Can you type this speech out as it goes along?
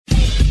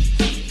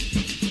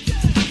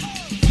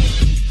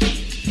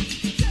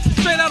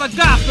of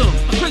Gotham,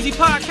 a crazy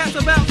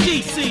podcast about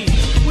DC,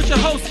 with your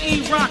hosts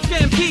E-Rock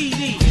and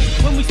PD.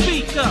 When we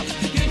speak up,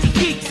 get your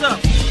geeks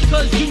up,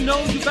 cause you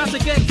know you about to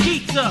get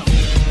geeked up.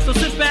 So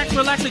sit back,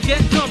 relax, and get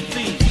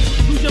comfy.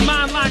 Lose your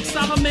mind like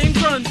Solomon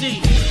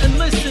Grundy, and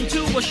listen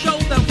to a show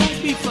that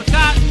won't be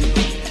forgotten,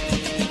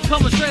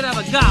 coming straight out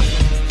of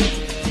Gotham.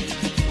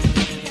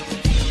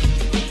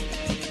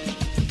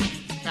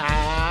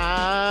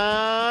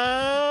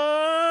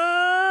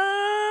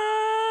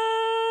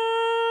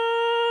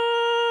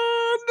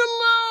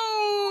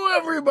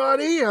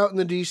 Everybody out in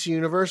the DC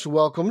universe,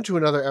 welcome to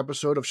another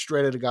episode of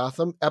Straight Outta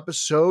Gotham,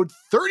 episode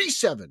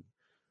 37.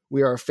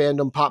 We are a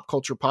fandom pop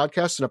culture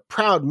podcast and a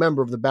proud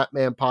member of the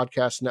Batman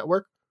Podcast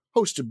Network,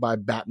 hosted by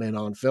Batman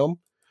on Film.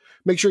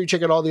 Make sure you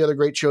check out all the other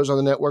great shows on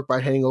the network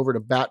by heading over to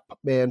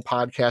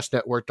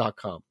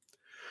batmanpodcastnetwork.com.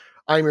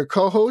 I'm your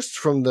co-host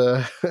from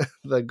the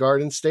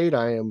Garden State.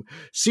 I am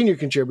senior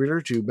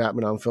contributor to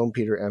Batman on Film,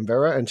 Peter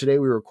Amvera, and today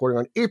we're recording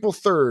on April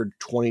 3rd,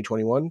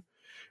 2021.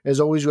 As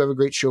always, we have a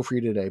great show for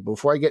you today. But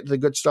before I get to the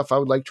good stuff, I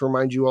would like to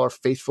remind you, all our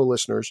faithful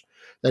listeners,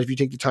 that if you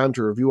take the time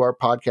to review our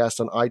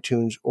podcast on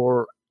iTunes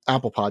or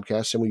Apple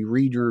Podcasts and we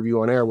read your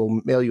review on air,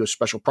 we'll mail you a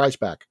special prize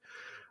pack.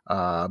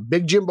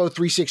 Big Jimbo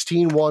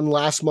 316 won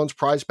last month's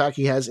prize pack.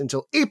 He has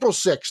until April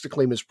 6th to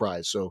claim his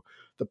prize. So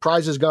the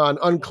prize is gone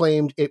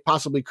unclaimed. It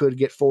possibly could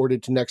get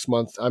forwarded to next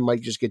month. I might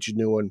just get you a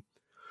new one.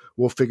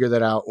 We'll figure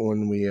that out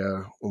when we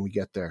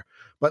get there.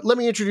 But let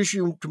me introduce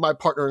you to my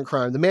partner in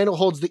crime, the man who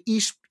holds the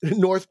East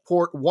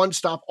Northport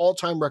one-stop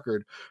all-time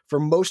record for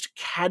most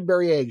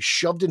Cadbury eggs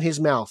shoved in his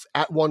mouth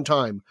at one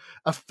time.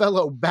 A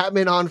fellow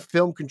Batman on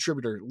Film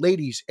contributor,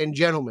 ladies and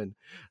gentlemen,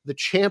 the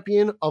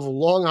champion of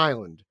Long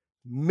Island,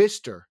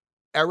 Mr.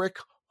 Eric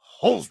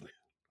Holzman.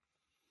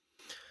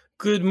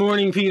 Good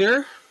morning,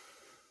 Peter.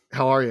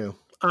 How are you?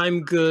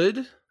 I'm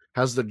good.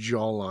 How's the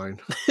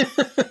jawline?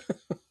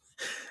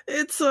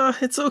 It's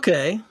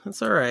okay.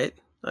 It's all right.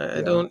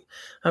 I don't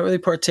really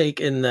partake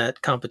in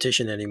that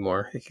competition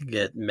anymore. It could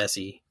get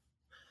messy.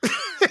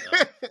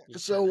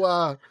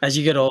 So as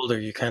you get older,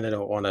 you kind of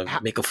don't want to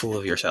make a fool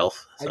of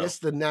yourself. So. I guess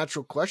the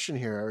natural question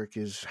here, Eric,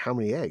 is how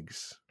many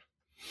eggs?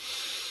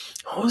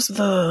 How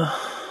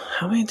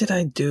many did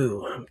I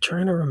do? I'm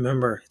trying to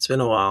remember. It's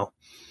been a while.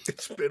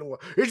 It's been a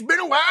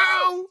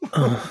while.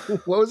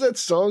 What was that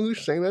song? Who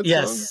sang that song?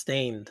 Yes,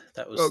 Stained.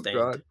 That was Stained.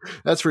 God.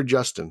 That's for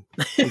Justin,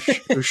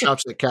 who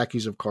shops at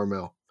Khakis of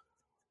Carmel.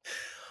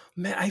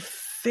 Man, I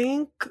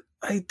think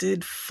I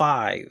did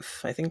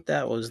 5. I think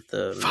that was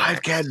the 5 max.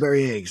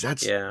 Cadbury eggs.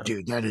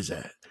 Dude, that is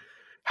a.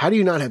 How do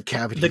you not have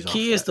cavities? The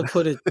key is to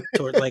put it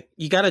toward, like,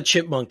 you got to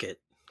chipmunk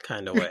it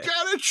kind of way. You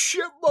got to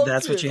chipmunk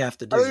That's what you have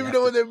to do. I don't even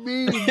know what that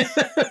means.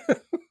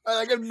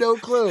 I have no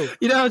clue.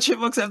 You know how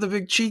chipmunks have the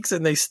big cheeks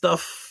and they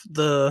stuff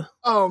the...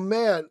 Oh,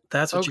 man.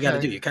 That's what you got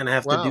to do. You kind of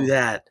have to do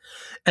that.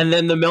 And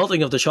then the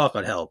melting of the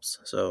chocolate helps.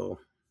 So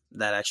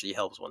that actually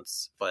helps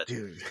once. But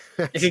dude,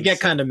 it can get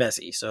kind of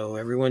messy. So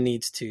everyone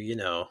needs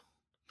to,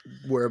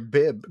 wear a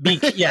bib.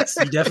 Yes,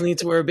 you definitely need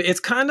to wear a bib.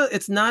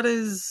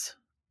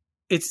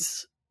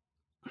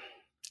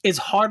 It's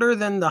harder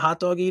than the hot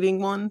dog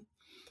eating one.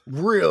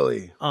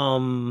 Really?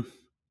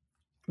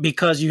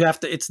 Because you have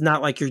to, it's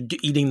not like you're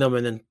eating them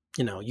and then,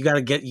 you got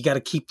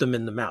to keep them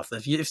in the mouth.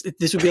 If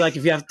this would be like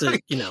if you have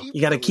to,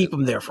 you got to keep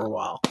them there for a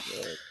while.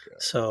 Okay.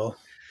 So,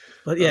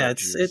 but yeah,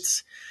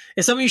 it's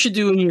something you should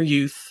do in your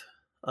youth.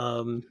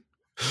 I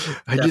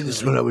did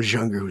this when I was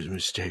younger. It was a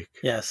mistake.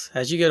 Yes.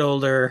 As you get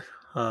older,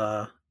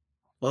 well,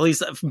 at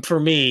least for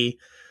me,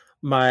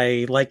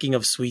 my liking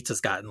of sweets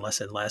has gotten less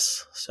and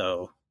less.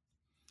 So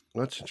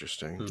that's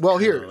interesting. Well,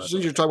 here,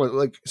 since you're talking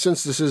about,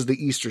 since this is the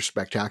Easter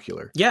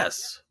Spectacular.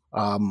 Yes.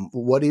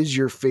 What is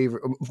your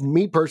favorite?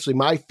 Me personally,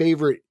 my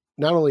favorite,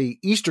 not only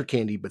Easter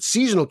candy, but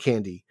seasonal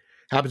candy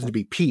happens to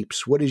be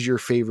Peeps. What is your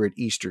favorite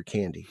Easter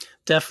candy?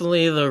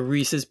 Definitely the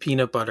Reese's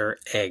peanut butter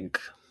egg.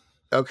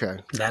 Okay.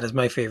 That is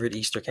my favorite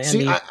Easter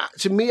candy. See,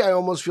 to me, I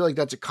almost feel like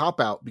that's a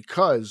cop-out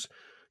because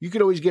you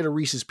could always get a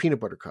Reese's peanut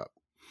butter cup.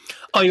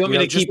 Oh, you want me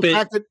to keep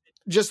it?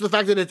 Just the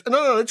fact that it's...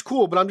 No, it's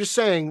cool, but I'm just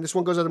saying, this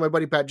one goes out to my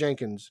buddy Pat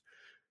Jenkins,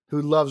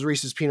 who loves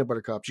Reese's peanut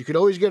butter cups. You could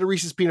always get a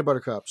Reese's peanut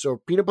butter cup.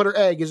 So peanut butter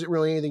egg isn't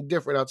really anything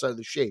different outside of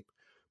the shape.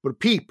 But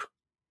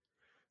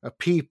a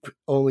peep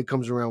only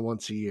comes around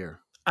once a year.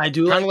 I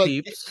do like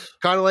Peeps.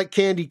 Kind of like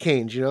candy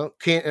canes,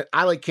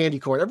 I like candy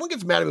corn. Everyone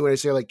gets mad at me when I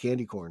say I like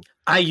candy corn.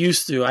 I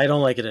used to. I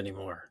don't like it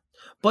anymore.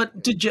 But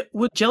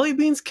would jelly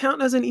beans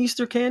count as an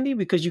Easter candy?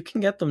 Because you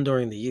can get them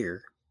during the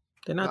year.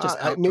 They're not just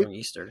out during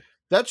Easter.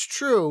 That's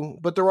true,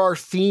 but there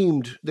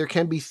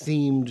can be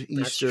themed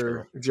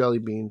Easter jelly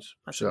beans.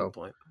 That's a good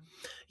point.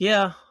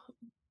 Yeah.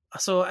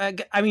 So,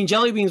 I mean,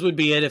 jelly beans would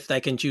be it if I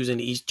can choose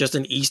just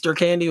an Easter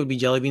candy. It would be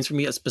jelly beans for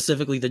me,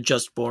 specifically the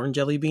Just Born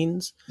jelly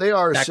beans. They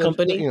are that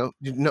company.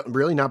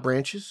 Really not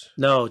Branches?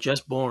 No,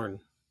 Just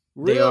Born.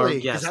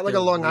 Really? Is that like a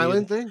Long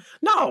Island thing?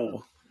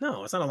 No,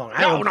 it's not a Long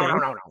Island thing.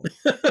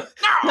 No.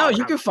 No,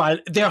 you can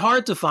find. They're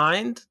hard to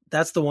find.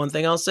 That's the one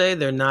thing I'll say.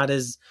 They're not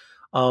as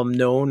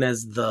known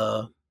as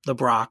the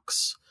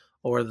Brock's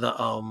or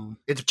the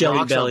It's Jelly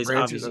Brock's, not Bellies.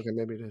 Branches? Obviously, Okay,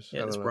 maybe it is.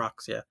 yeah, it's know.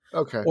 Brock's. Yeah,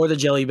 Okay. or the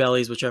Jelly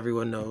Bellies, which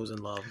everyone knows and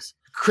loves.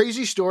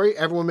 Crazy story.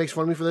 Everyone makes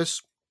fun of me for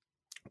this.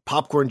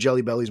 Popcorn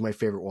Jelly Belly is my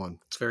favorite one.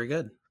 It's very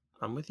good.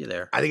 I'm with you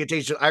there. I think it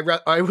tastes.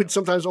 I would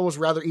sometimes almost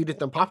rather eat it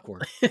than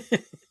popcorn.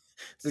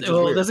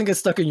 Well, it doesn't get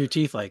stuck in your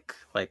teeth like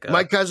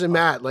my cousin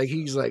Matt. Like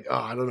he's like, oh,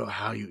 I don't know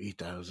how you eat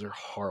those. They're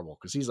horrible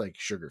because he's like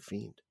sugar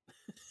fiend.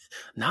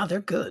 Nah, they're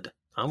good.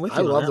 I'm with you.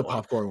 I love the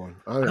popcorn one.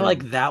 I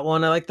like that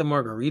one. I like the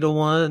margarita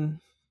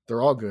one.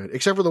 They're all good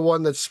except for the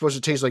one that's supposed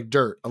to taste like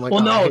dirt. I'm like,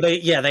 well, no, they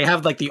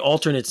have like the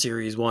alternate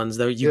series ones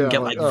that you can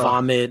get like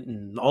vomit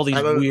and all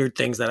these weird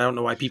things that I don't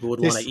know why people would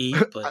want to eat.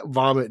 But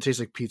vomit tastes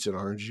like pizza and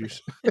orange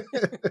juice.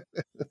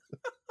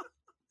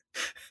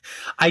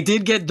 I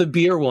did get the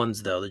beer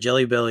ones though. The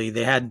Jelly Belly,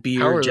 they had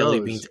beer jelly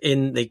beans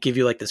in. They give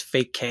you like this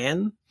fake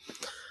can,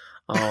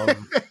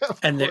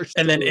 and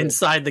then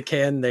inside the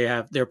can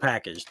they're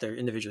packaged. They're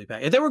individually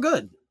packaged. They were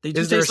good. They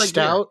just taste like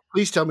stout. Beer.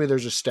 Please tell me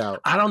there's a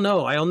stout. I don't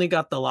know. I only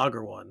got the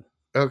lager one.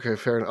 Okay,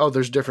 fair enough. Oh,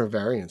 there's different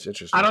variants.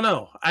 Interesting. I don't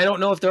know. I don't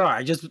know if there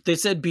are. they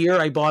said beer.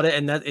 I bought it,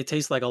 and that it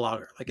tastes like a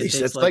lager. Like it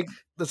tastes like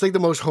that's like the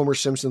most Homer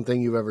Simpson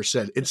thing you've ever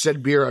said. It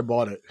said beer. I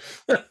bought it.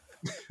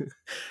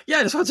 Yeah,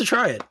 I just want to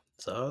try it.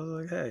 So I was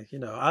like, hey,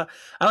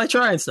 I like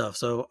trying stuff.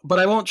 So, but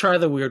I won't try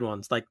the weird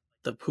ones like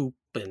the poop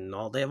and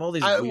all. They have all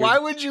these. Why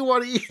would you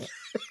want to eat?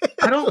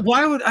 I don't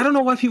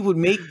know why people would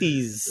make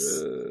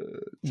these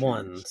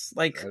ones.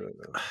 Like, I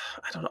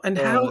don't know. And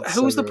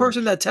who's the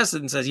person that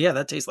tested and says, yeah,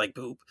 that tastes like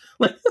poop?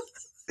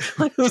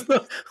 Like who's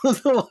the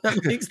one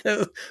that makes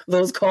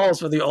those calls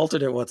for the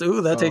alternate ones?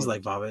 Ooh, that tastes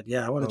like vomit.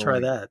 Yeah, I want to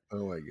try that.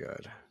 Oh my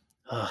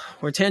god.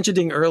 We're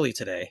tangenting early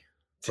today.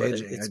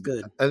 It's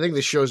good. I think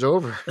the show's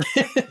over.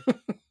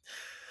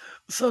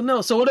 So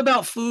what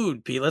about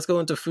food, Pete? Let's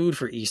go into food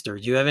for Easter.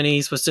 Do you have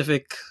any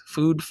specific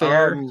food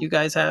fare you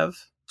guys have?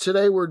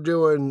 Today we're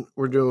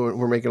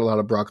making a lot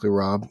of broccoli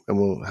rabe, and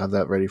we'll have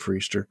that ready for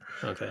Easter.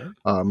 Okay.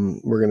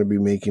 We're going to be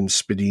making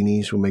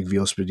spadinis. We'll make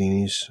veal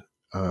spadinis.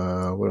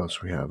 What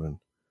else are we having?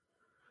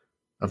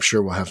 I'm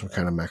sure we'll have some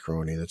kind of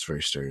macaroni. That's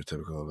very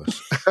stereotypical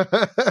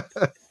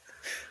of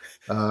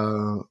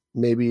us.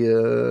 Maybe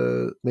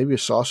a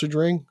sausage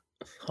ring.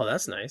 Oh,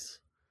 that's nice.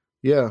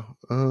 Yeah.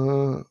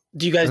 Do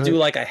you guys do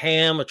like a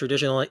ham, a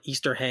traditional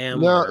Easter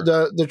ham? No,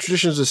 the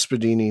tradition is the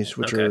spadinis,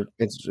 which are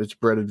it's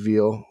breaded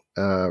veal,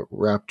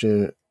 wrapped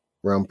in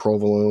around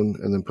provolone,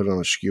 and then put on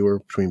a skewer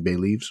between bay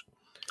leaves.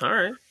 All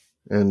right.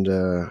 And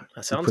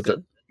that sounds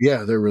good.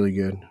 Yeah, they're really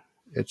good.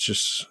 It's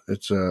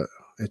a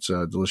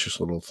delicious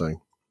little thing.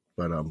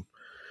 But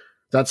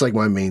that's like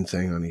my main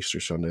thing on Easter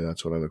Sunday.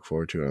 That's what I look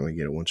forward to. I only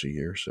get it once a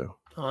year, so.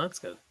 Oh, that's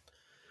good.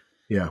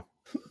 Yeah.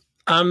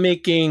 I'm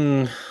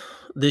making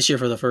this year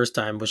for the first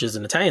time, which is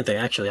an Italian thing,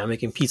 actually. I'm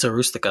making pizza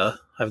rustica.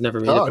 I've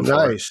never made it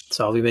before. Nice.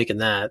 So I'll be making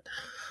that.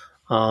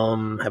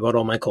 I bought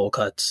all my cold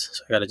cuts,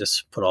 so I got to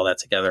just put all that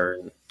together,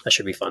 and that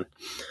should be fun.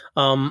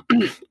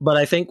 But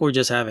I think we're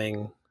just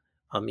having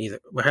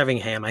we're having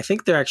ham. I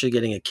think they're actually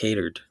getting it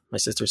catered. My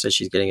sister says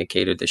she's getting it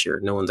catered this year.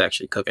 No one's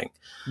actually cooking.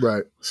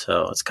 Right.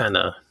 So it's kind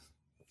of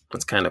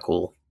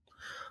cool.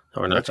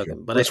 We're not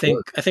cooking, but I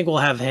think we'll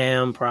have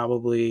ham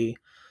probably.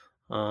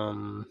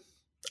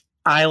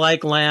 I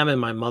like lamb and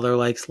my mother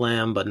likes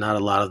lamb, but not a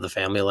lot of the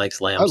family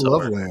likes lamb. I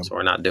love lamb. So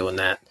we're not doing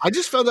that. I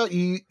just found out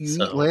you eat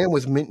lamb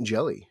with mint and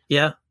jelly.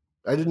 Yeah.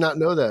 I did not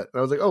know that.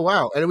 I was like, oh,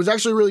 wow. And it was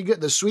actually really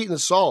good. The sweet and the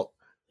salt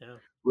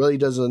really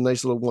does a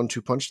nice little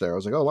 1-2 punch there. I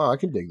was like, oh, wow, I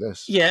can dig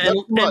this. Yeah.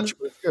 Not much,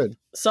 but it's good.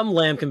 Some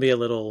lamb can be a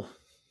little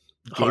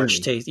harsh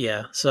taste.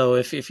 Yeah. So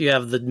if you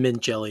have the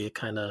mint jelly, it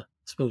kind of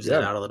smooths it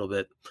out a little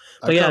bit.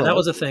 But yeah, that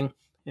was a thing.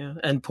 Yeah.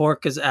 And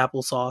pork is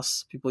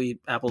applesauce. People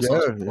eat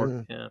applesauce with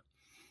pork. Yeah.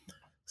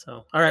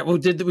 So, all right. Well,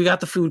 we got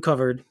the food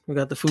covered. We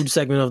got the food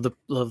segment of the.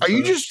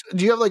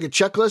 Do you have like a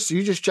checklist? Are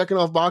you just checking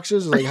off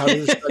boxes? Like how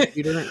to respect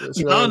Peter?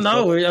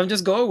 No. I'm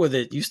just going with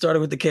it. You started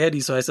with the candy,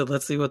 so I said,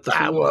 let's see what the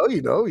food. Well,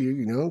 you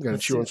got to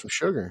chew on some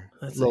sugar.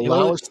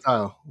 Lauer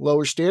style,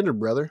 lower standard,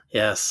 brother.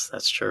 Yes,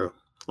 that's true.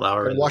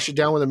 Lauer. And wash it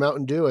down with a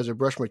Mountain Dew as I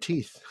brush my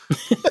teeth.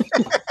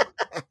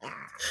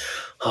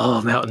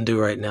 Oh, Mountain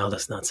Dew right now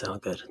does not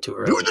sound good. Too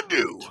early. Do the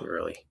dew. Too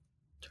early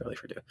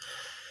for dew.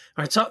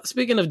 All right. So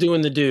speaking of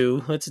doing the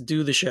do, let's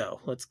do the show.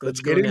 Let's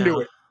get into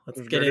it. Let's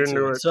get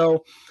into it.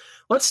 So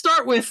let's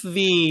start with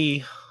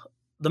the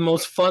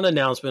most fun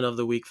announcement of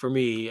the week for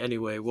me.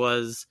 Anyway,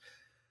 was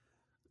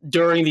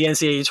during the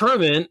NCAA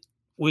tournament,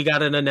 we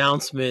got an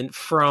announcement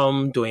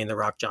from Dwayne "The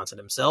Rock" Johnson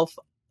himself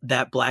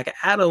that Black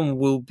Adam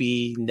will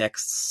be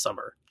next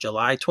summer,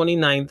 July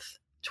 29th,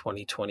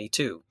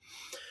 2022.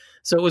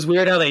 So it was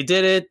weird how they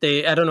did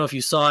it. I don't know if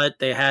you saw it.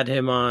 They had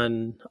him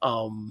on.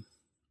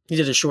 He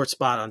did a short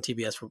spot on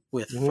TBS for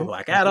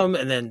Black Adam,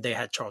 and then they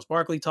had Charles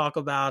Barkley talk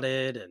about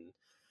it, and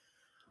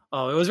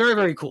it was very,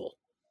 very cool.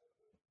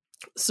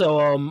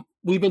 So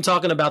we've been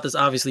talking about this,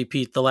 obviously,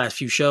 Pete, the last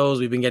few shows.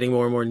 We've been getting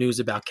more and more news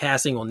about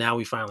casting. Well, now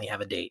we finally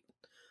have a date.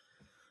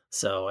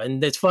 So,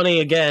 and it's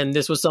funny, again,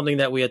 this was something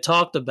that we had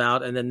talked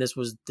about, and then this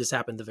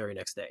happened the very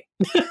next day.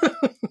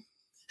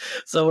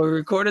 So we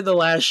recorded the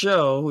last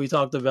show. We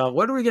talked about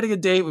when are we getting a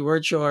date? We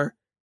weren't sure.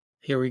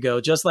 Here we go.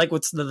 Just like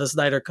with the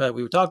Snyder Cut,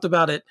 we talked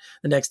about it.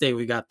 The next day,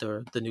 we got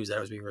the news that it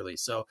was being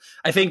released. So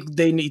I think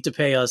they need to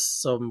pay us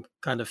some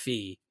kind of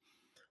fee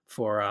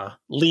for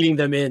leading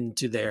them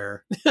into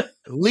their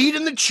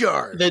leading the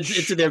charge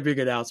into their big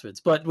announcements.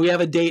 But we have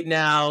a date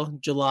now,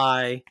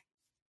 July.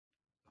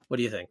 What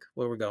do you think?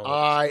 Where we're going?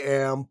 I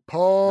am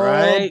pumped,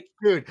 right,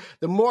 dude.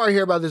 The more I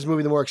hear about this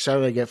movie, the more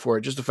excited I get for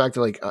it. Just the fact that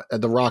like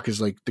The Rock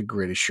is like the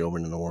greatest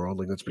showman in the world.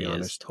 Like, let's be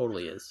honest,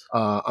 totally is.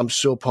 I'm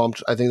so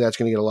pumped. I think that's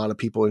going to get a lot of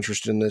people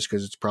interested in this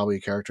because it's probably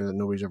a character that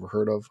nobody's ever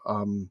heard of.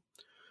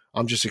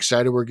 I'm just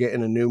excited we're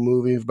getting a new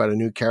movie about a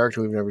new character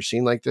we've never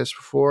seen like this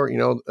before. You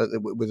know,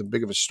 with a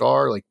big of a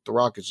star. Like The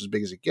Rock is as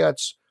big as it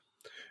gets.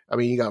 I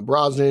mean, you got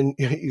Brosnan,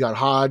 you got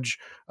Hodge.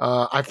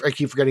 I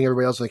keep forgetting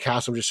everybody else in the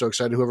cast. I'm just so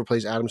excited. Whoever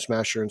plays Adam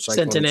Smasher and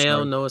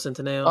Cyclone. Noah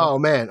Centineo. Oh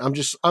man, I'm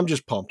just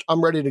pumped.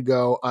 I'm ready to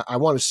go. I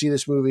want to see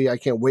this movie. I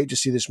can't wait to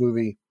see this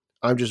movie.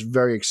 I'm just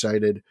very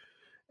excited.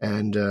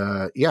 And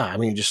yeah, I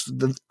mean,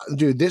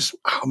 this.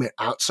 Oh man,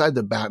 outside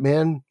the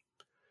Batman,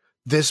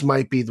 this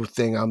might be the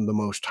thing I'm the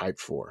most hyped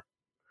for.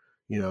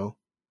 You know?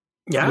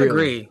 Yeah, really. I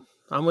agree.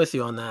 I'm with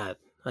you on that.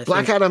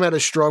 Black Adam had a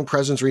strong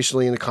presence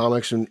recently in the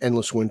comics in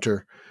Endless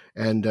Winter.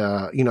 And,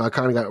 you know, I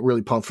kind of got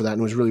really pumped for that and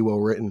it was really well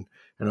written.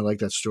 And I like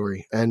that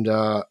story. And,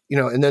 you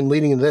know, and then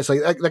leading into this,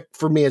 like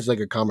for me, as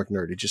like a comic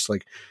nerd, it's just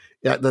like,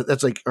 yeah,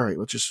 that's like, all right,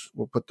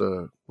 we'll put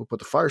the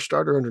fire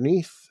starter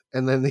underneath.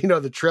 And then, you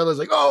know, the trailer's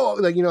like, oh,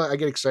 like, you know, I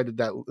get excited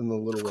that in the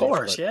little Of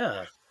course,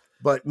 yeah.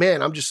 But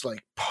man, I'm just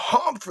like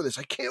pumped for this.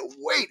 I can't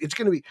wait. It's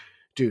going to be,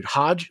 dude,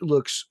 Hodge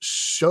looks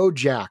so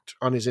jacked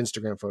on his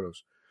Instagram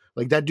photos.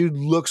 Like that dude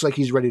looks like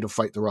he's ready to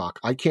fight The Rock.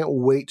 I can't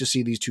wait to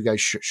see these two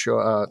guys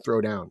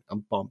throw down.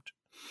 I'm pumped.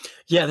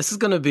 Yeah, this is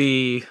going to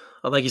be,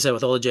 like you said,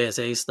 with all the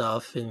JSA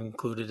stuff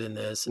included in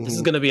this. And this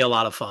is going to be a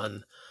lot of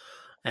fun.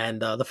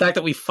 And the fact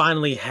that we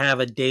finally have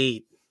a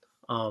date,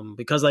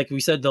 because like we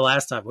said the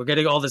last time, we're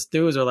getting all this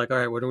news. We're like, all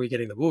right, when are we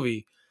getting the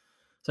movie?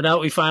 So now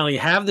that we finally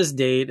have this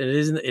date, and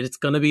it's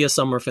going to be a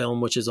summer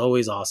film, which is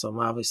always awesome.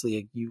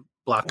 Obviously, you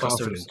blockbusters.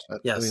 Confident.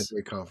 Yes. I think it's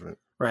very confident.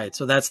 Right.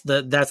 So that's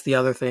the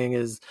other thing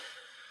is,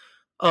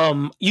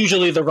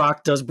 usually The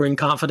Rock does bring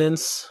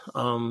confidence,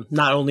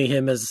 not only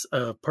him as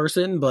a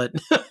person, but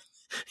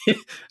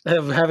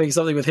having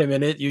something with him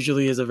in it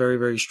usually is a very,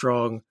 very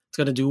strong, it's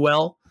going to do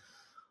well.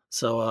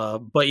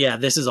 So, but yeah,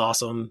 this is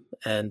awesome.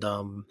 And,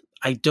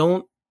 I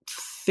don't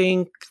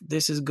think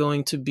this is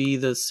going to be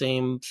the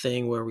same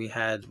thing where we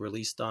had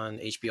released on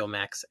HBO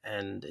Max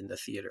and in the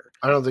theater.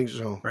 I don't think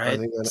so. Right. I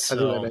think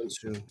that ends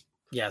soon.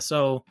 Yeah.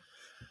 So,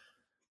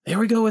 there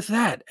we go with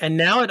that. And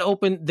now it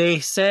opened, they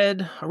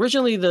said now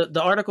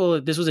the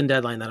article, this was in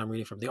Deadline that I'm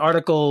reading from. The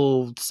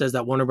article says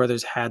that Warner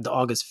Brothers had the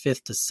August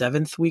 5th to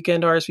 7th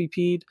weekend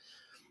RSVP'd.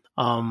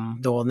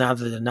 Though now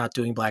that they're not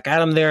doing Black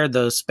Adam there,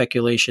 the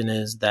speculation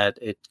is that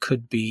it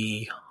could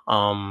be,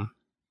 wait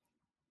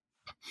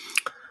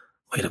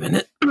a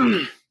minute.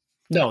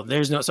 No,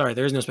 there's no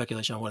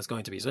speculation on what it's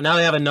going to be. So now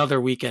they have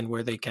another weekend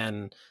where they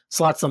can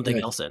slot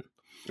something else in.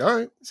 All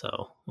right.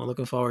 So we're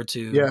looking forward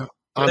to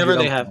whatever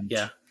they have.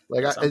 Yeah.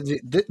 Like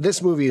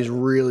this movie is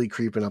really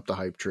creeping up the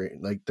hype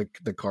train, like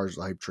the Cars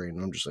the hype train.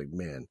 And I'm just like,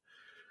 man,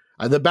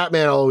 the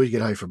Batman, I'll always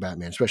get hype for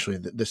Batman, especially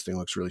this thing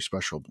looks really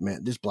special. But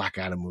man, this Black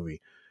Adam movie,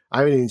 I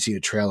haven't even seen a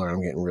trailer. And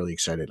I'm getting really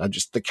excited.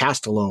 The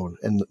cast alone,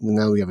 and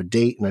now we have a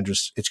date, and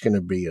it's going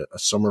to be a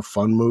summer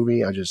fun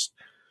movie.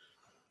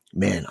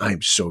 Man,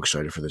 I'm so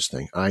excited for this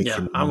thing.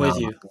 I'm with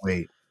you.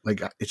 Wait,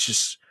 like it's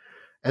just,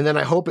 and then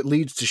I hope it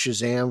leads to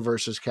Shazam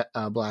versus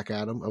Black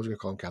Adam. I was going to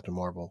call him Captain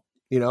Marvel.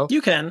 You know,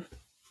 you can.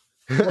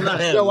 Well, not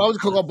him. No, I was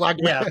going to call Black.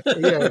 Yeah.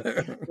 Yeah.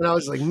 And I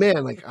was like,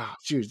 man, like,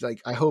 geez,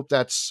 like I hope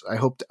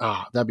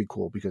that'd be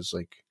cool because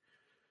like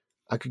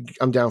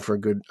I'm down.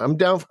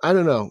 I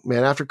don't know,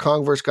 man. After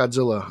Kong versus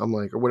Godzilla, I'm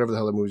like, or whatever the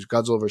hell that movie is,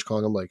 Godzilla versus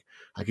Kong. I'm like,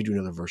 I could do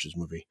another versus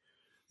movie.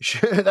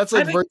 That's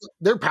like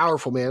they're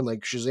powerful, man.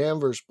 Like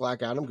Shazam versus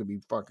Black Adam could be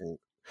fucking.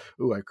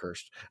 Ooh, I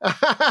cursed.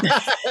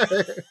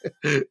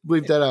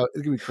 Bleep that out.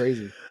 It's gonna be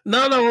crazy.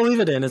 No, we'll leave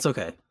it in. It's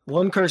okay.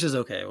 One curse is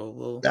okay.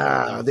 We'll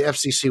the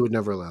FCC would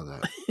never allow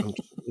that. You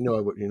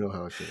know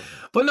how I feel about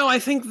that. But no, I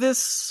think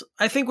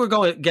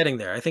we're getting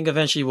there. I think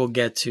eventually we'll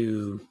get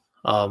to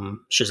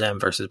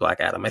Shazam versus Black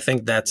Adam. I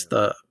think that's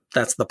the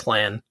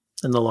plan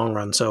in the long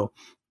run. So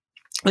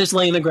just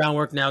laying the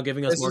groundwork now,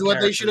 giving us more. This is what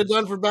they should have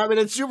done for Batman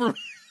and Superman.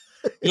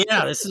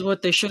 Yeah, this is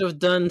what they should have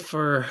done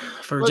for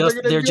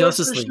their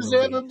Justice League Shazam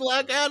movie. and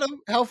Black Adam.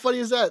 How funny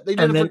is that? They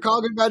did it for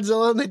Kong and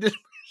Godzilla, and they did,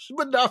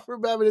 but not for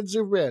Batman and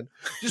Superman.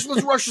 Just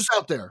let's rush this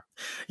out there.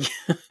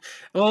 Yeah.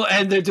 Well,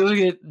 and they're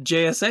doing it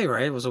JSA,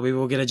 right? So we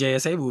will get a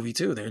JSA movie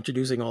too. They're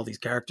introducing all these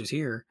characters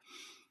here.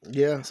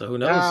 Yeah. So who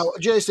knows?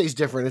 JSA is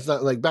different. It's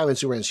not like Batman and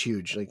Superman's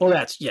huge. Like, well,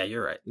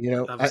 you're right. You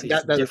know, obviously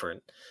it's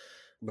different.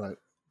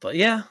 But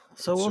yeah,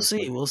 so we'll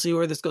see. We'll see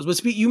where this goes.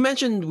 But you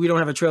mentioned we don't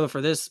have a trailer for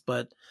this,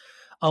 but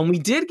We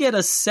did get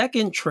a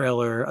second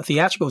trailer, a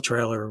theatrical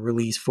trailer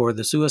release for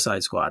the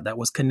Suicide Squad that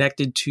was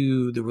connected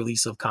to the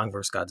release of Kong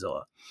vs.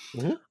 Godzilla.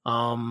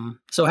 Mm-hmm.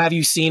 So have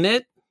you seen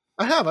it?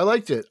 I have. I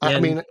liked it. I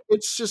mean,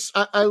 it's just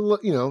I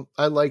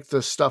like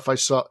the stuff I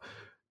saw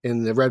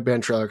in the Red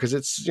Band trailer because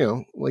it's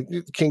like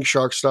King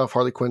Shark stuff,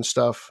 Harley Quinn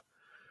stuff.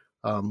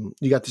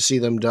 You got to see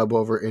them dub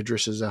over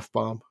Idris's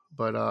F-bomb,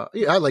 but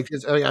yeah, I like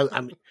it.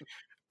 I mean,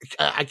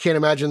 I can't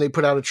imagine they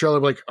put out a trailer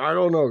like, I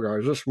don't know,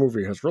 guys, this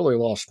movie has really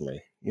lost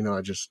me.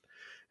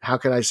 How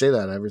can I say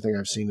that? Everything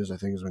I've seen I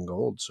think has been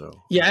gold.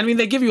 So yeah, I mean,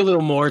 they give you a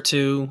little more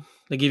too.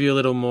 They give you a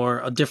little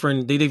more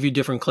they give you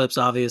different clips,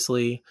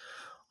 obviously,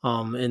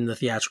 in the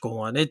theatrical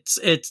one.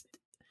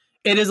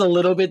 It is a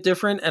little bit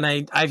different, and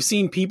I've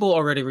seen people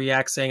already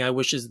react saying, I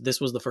wish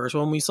this was the first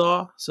one we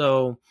saw.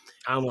 So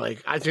I'm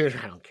like, I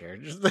don't care.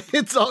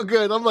 It's all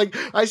good. I'm like,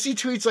 I see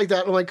tweets like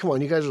that. I'm like, come on,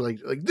 you guys are like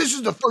this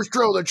is the first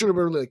trailer that should have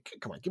been like,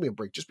 come on, give me a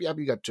break. Just be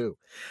happy you got two.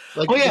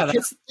 Like, oh yeah,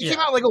 they came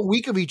out like a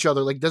week of each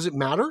other. Like, does it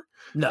matter?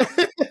 No,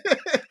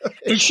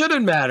 it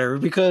shouldn't matter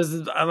because,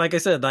 like I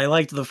said, I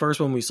liked the first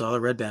one we saw, the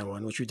Red Band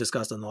one, which we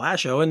discussed on the last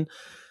show, and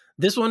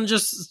this one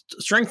just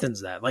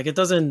strengthens that. Like, it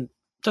doesn't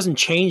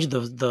change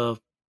the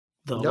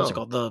what's it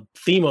called, the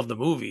theme of the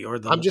movie or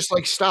the. I'm just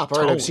like, stop.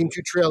 All right, I've seen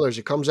 2 trailers.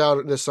 It comes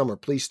out this summer.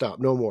 Please stop.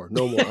 No more. I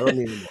don't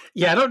need anymore.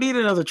 Yeah, I don't need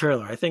another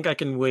trailer. I think I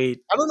can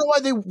wait. I don't know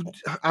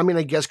why I mean,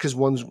 I guess because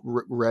one's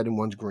red and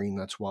one's green.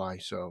 That's why.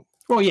 So.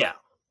 Well, yeah,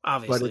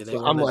 obviously.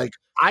 But I'm like,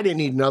 I didn't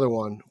need another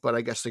one, but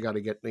I guess they got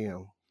to get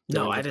No,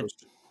 I didn't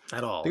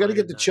at all. They got to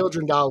get the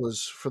children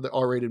dollars for the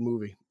R-rated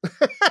movie.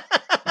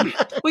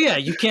 Well, yeah,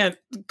 you can't.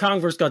 Kong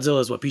vs.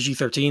 Godzilla is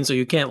PG-13, so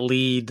you can't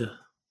lead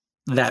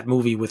that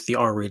movie with the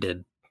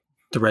R-rated.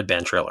 The Red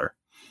Band trailer.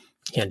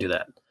 You can't do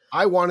that.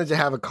 I wanted to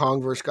have a Kong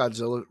vs.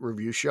 Godzilla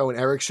review show, and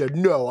Eric said,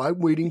 no, I'm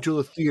waiting till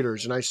the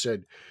theaters. And I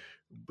said,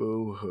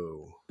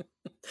 boo-hoo.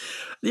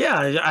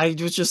 Yeah, I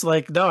was just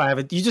like, no, I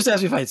haven't. You just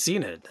asked me if I'd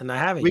seen it, and I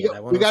haven't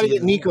yet. We got to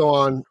get Nico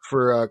on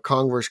for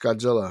Kong vs.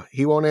 Godzilla.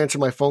 He won't answer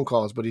my phone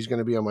calls, but he's going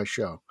to be on my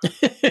show.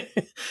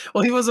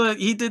 Well,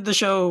 he did the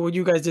show when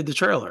you guys did the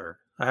trailer.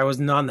 I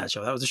wasn't on that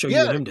show. That was the show you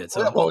and him did.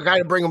 So. Well, I got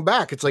to bring him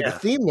back. It's like a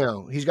theme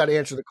now. He's got to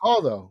answer the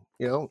call, though,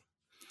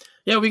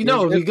 Yeah, it'd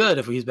be good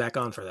if he's back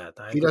on for that.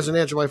 He doesn't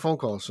answer my phone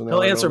calls. So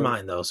he'll answer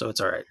mine, though, so it's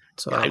all right.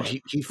 So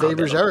he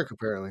favors Eric,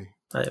 apparently.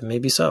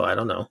 Maybe so. I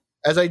don't know.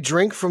 As I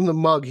drink from the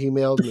mug he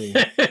mailed me.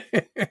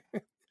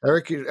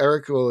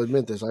 Eric will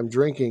admit this. I'm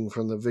drinking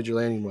from the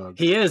Vigilante mug.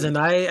 He is, and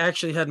I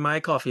actually had my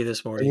coffee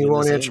this morning. And you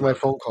won't answer my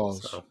phone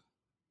calls. So,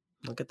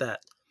 look at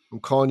that. I'm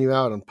calling you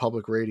out on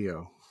public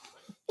radio.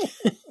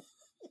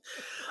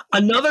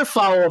 Another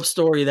follow-up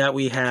story that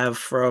we have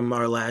from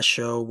our last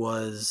show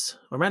was,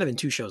 or might have been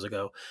 2 shows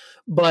ago,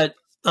 but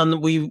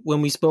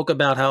when we spoke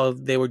about how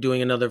they were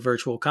doing another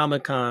virtual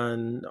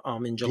Comic-Con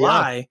in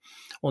July. Yeah.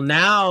 Well,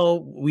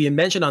 now we had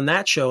mentioned on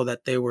that show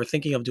that they were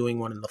thinking of doing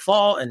one in the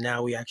fall, and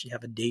now we actually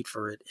have a date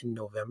for it in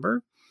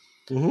November.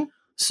 Mm-hmm.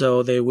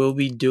 So they will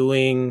be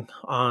doing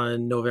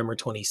on November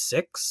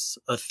 26th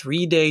a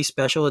 3-day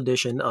special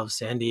edition of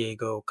San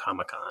Diego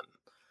Comic-Con.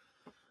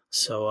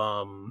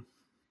 So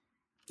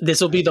this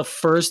will be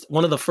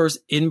one of the first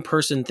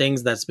in-person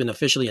things that's been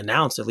officially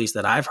announced, at least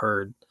that I've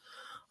heard.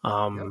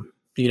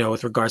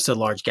 With regards to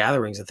large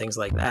gatherings and things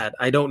like that.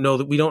 I don't know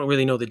that we don't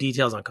really know the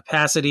details on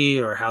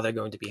capacity or how they're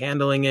going to be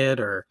handling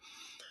it or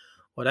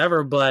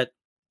whatever, but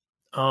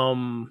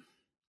I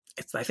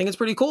think it's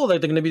pretty cool that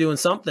they're going to be doing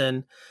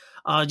something.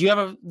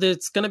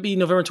 It's going to be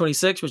November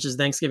 26th, which is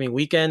Thanksgiving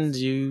weekend.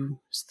 Do you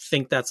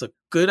think that's a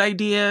good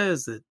idea?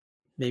 Is it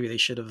maybe they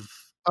should have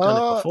done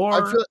it before?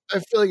 I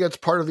feel like that's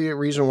part of the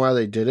reason why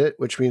they did it,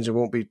 which means it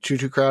won't be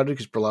too crowded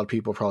because a lot of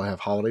people probably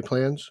have holiday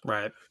plans.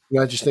 Right.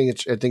 I just think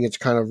it's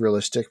kind of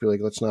realistic. Be like,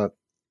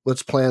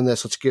 let's plan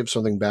this. Let's give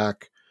something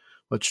back.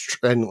 Let's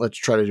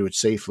try to do it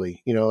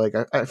safely.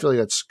 I feel like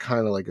that's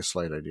kind of like a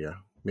slight idea,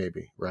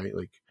 maybe, right?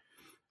 Like,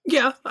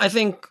 yeah, I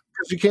think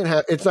because you can't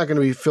have it's not going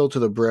to be filled to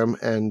the brim,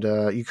 and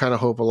you kind of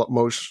hope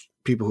most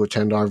people who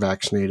attend are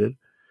vaccinated.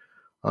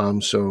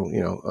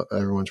 So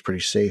everyone's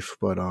pretty safe.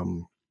 But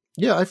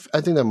yeah,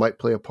 I think that might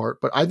play a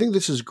part. But I think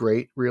this is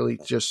great, really,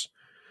 just.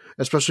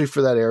 Especially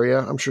for that area.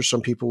 I'm sure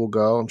some people will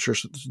go. I'm sure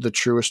the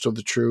truest of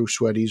the true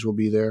sweaties will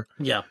be there.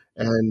 Yeah.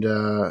 And,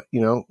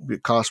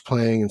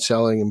 cosplaying and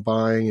selling and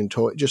buying and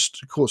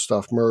just cool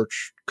stuff,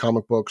 merch,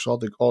 comic books, all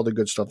the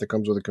good stuff that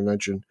comes with a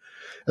convention,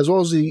 as well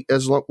as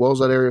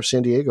that area of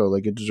San Diego.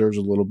 Like, it deserves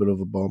a little bit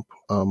of a bump.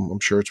 I'm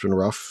sure it's been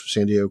rough.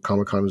 San Diego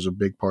Comic-Con is a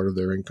big part of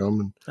their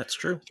income. And that's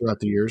true. Throughout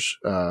the years,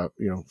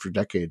 for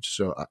decades.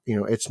 So,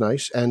 it's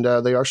nice. And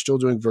they are still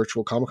doing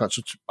virtual Comic-Con.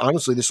 So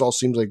honestly, this all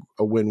seems like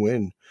a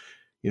win-win.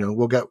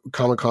 We'll get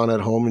Comic-Con at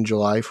home in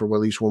July for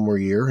at least one more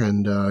year,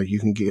 and you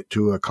can get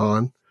to a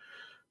con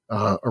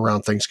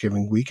around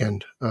Thanksgiving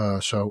weekend.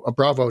 So a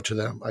bravo to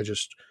them. I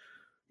just,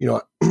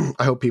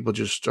 I hope people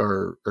just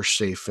are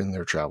safe in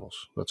their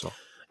travels. That's all.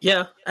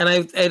 Yeah,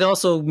 and it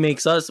also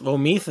makes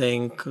me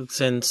think,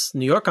 since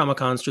New York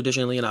Comic-Con is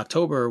traditionally in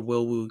October,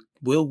 will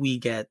we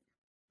get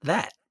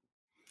that?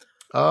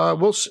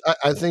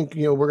 I think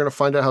we're going to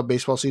find out how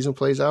baseball season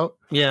plays out.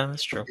 Yeah,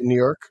 that's true. In New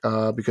York,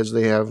 because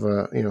they have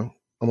I'm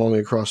only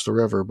across the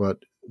river, but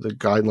the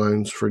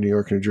guidelines for New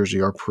York and New Jersey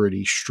are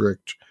pretty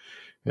strict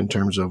in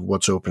terms of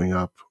what's opening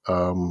up.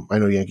 I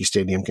know Yankee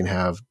Stadium can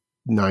have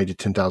 9,000 to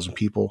 10,000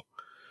 people.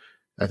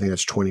 I think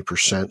that's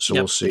 20%. So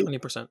we'll see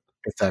 20%.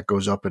 If that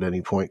goes up at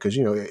any point, because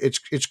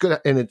it's good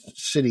in a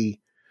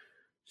city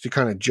to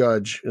kind of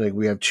judge. Like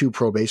we have 2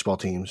 pro baseball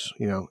teams.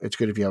 It's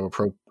good if you have a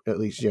pro at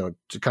least.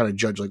 To kind of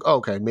judge like,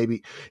 okay,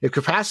 maybe if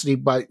capacity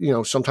by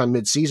sometime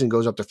mid season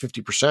goes up to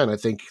 50%, I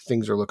think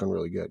things are looking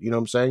really good. You know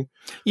what I'm saying?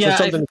 Yeah,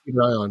 so something to keep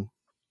an eye on.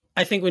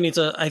 I think we need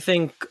to. I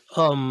think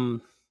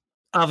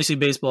obviously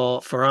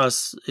baseball for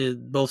us,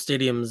 both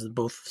stadiums,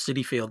 both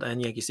Citi Field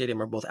and Yankee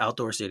Stadium are both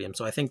outdoor stadiums.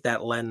 So I think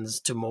that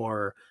lends to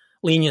more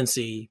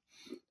leniency,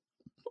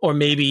 or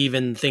maybe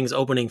even things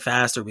opening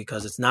faster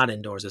because it's not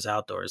indoors, it's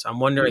outdoors. I'm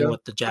wondering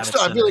what the Javits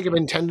I feel like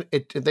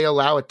if they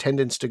allow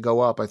attendance to go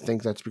up, I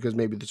think that's because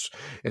maybe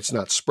it's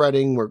not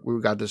spreading.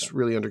 We've got this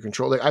really under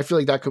control. Like I feel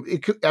like that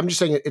could. I'm just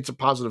saying it's a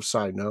positive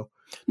sign.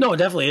 No, it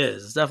definitely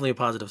is. It's definitely a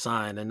positive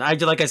sign. And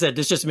like I said,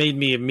 this just made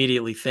me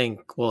immediately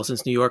think, well,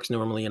 since New York's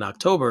normally in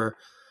October,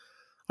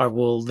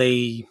 will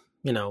they,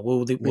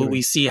 will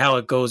we see how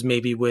it goes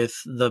maybe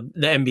with the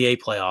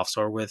NBA playoffs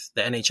or with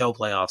the NHL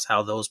playoffs,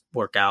 how those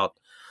work out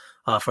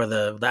for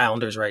the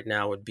Islanders right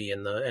now would be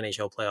in the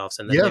NHL playoffs,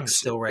 and the Knicks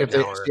still now.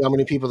 See how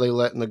many people they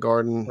let in the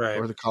Garden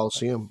or the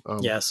Coliseum.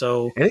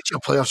 So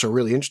NHL playoffs are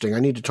really interesting. I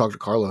need to talk to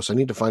Carlos. I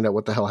need to find out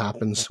what the hell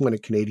happens when a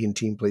Canadian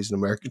team plays an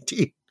American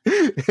team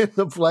in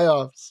the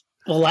playoffs.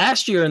 Well,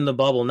 last year in the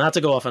bubble, not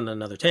to go off on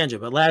another tangent,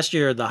 but last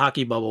year the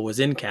hockey bubble was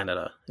in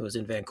Canada. It was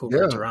in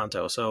Vancouver and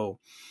Toronto. So,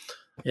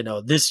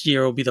 this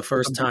year will be the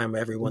first time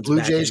everyone's Blue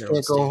back Jays in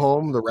can't go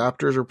home. The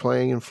Raptors are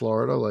playing in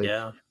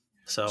Florida.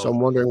 So I'm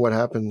wondering what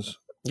happens.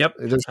 Yep.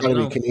 There's got to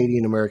be a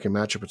Canadian-American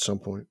matchup at some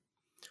point.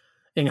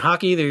 In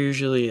hockey, there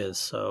usually is.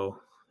 So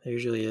there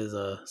usually is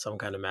some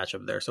kind of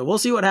matchup there. So we'll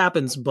see what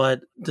happens.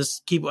 But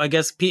just I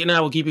guess Pete and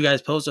I will keep you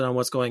guys posted on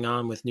what's going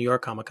on with New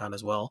York Comic Con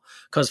as well.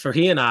 Because for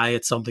he and I,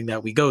 it's something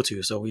that we go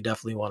to. So we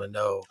definitely want to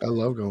know. I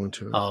love going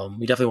to it.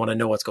 We definitely want to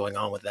know what's going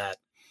on with that.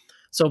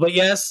 So, but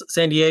yes,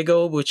 San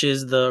Diego, which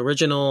is the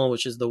original,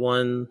 which is the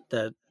one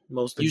that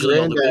most usually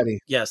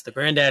the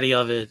granddaddy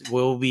of it,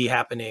 will be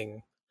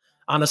happening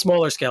on a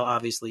smaller scale,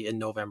 obviously, in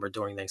November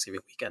during Thanksgiving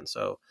weekend.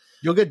 So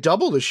you'll get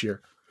double this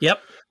year.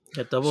 Yep,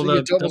 get double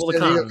the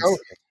cons.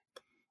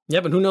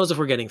 Yep, and who knows if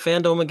we're getting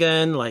Fandom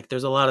again? Like,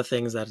 there's a lot of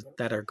things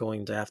that are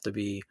going to have to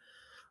be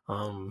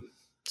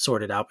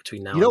sorted out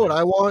between now. You know what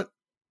I want?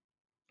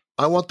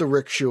 I want the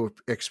rickshaw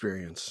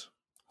experience.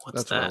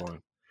 That's that? What I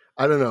want.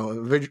 I don't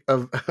know,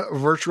 a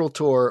virtual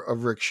tour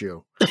of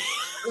rickshaw.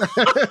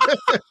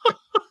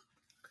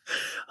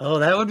 Oh,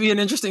 that would be an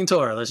interesting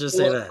tour. Let's just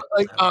say that.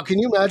 Like, can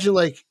you imagine,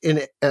 like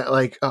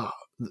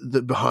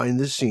the behind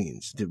the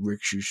scenes, the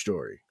rickshaw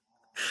story?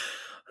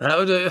 That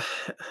would.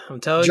 I'm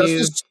telling you,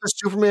 just the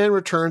Superman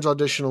Returns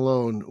audition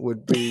alone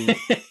would be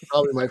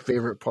probably my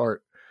favorite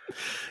part.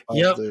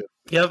 Yep.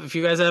 If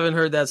you guys haven't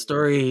heard that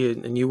story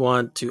and you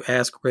want to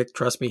ask Rick,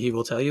 trust me, he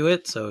will tell you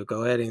it. So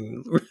go ahead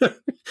and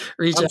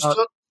reach out.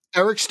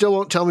 Eric still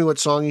won't tell me what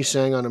song he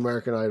sang on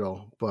American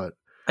Idol, but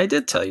I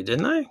did tell you,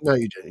 didn't I? No,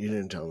 you didn't. You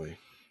didn't tell me.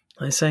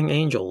 I sang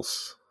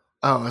Angels.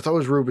 Oh, I thought it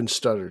was Ruben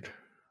Studdard.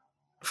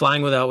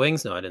 Flying Without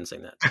Wings? No, I didn't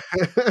sing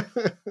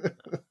that.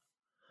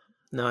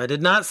 No, I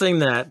did not sing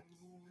that,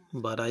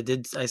 but I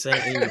sang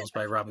Angels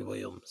by Robbie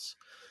Williams.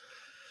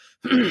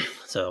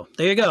 So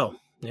there you go.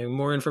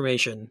 More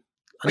information.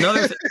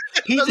 Another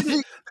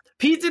thing,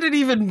 Pete didn't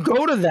even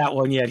go to that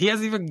one yet. He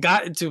hasn't even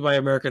gotten to my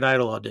American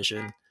Idol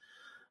audition.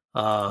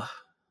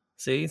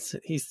 See,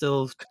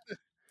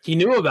 he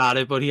knew about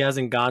it, but he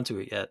hasn't gone to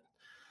it yet.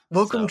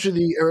 Welcome to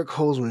the Eric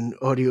Holzman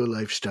audio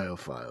lifestyle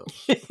file.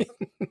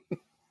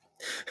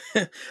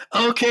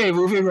 Okay,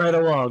 moving right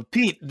along.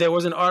 Pete, there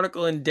was an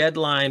article in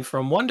Deadline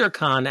from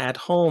WonderCon at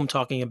home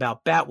talking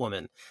about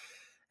Batwoman.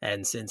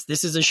 And since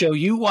this is a show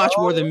you watch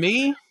more than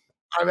me,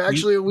 I'm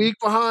actually a week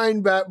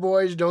behind, Bat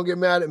Boys. Don't get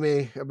mad at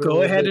me.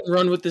 Go ahead and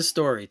run with this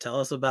story. Tell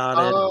us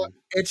about it.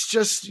 It's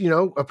just,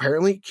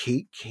 apparently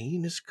Kate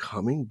Kane is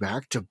coming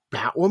back to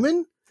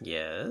Batwoman.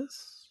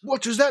 Yes.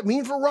 What does that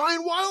mean for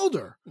Ryan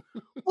Wilder?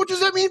 What does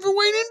that mean for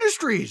Wayne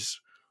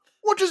Industries?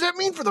 What does that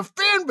mean for the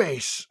fan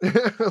base?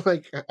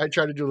 Like, I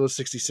tried to do a little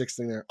 66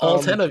 thing there. All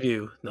 10 of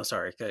you. No,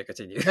 sorry.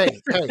 Continue. Hey.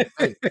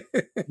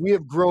 We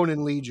have grown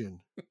in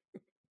legion.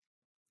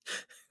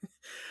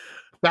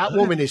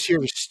 Batwoman is here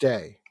to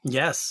stay.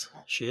 Yes,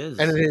 she is.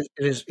 And it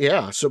is,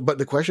 yeah. So, but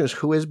the question is,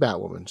 who is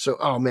Batwoman? So,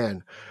 oh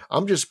man,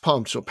 I'm just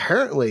pumped. So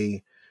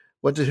apparently,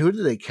 who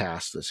did they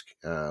cast this?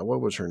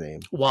 What was her name?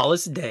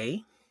 Wallace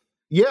Day.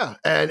 Yeah,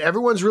 and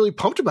everyone's really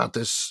pumped about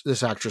this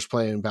actress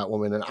playing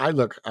Batwoman. And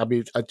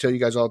I tell you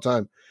guys all the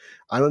time,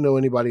 I don't know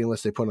anybody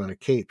unless they put on a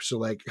cape. So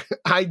like,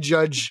 I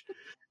judge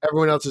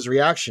everyone else's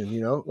reaction.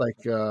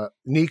 Like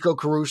Nico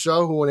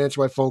Caruso, who won't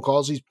answer my phone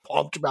calls, he's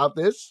pumped about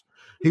this.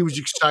 He was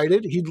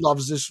excited. He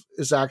loves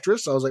this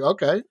actress. I was like,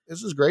 okay,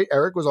 this is great.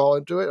 Eric was all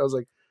into it. I was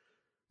like,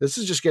 this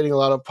is just getting a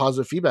lot of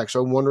positive feedback.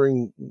 So I'm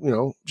wondering,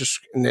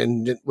 just and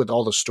then with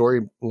all the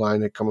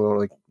storyline that come on,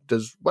 like,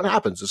 what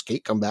happens? Does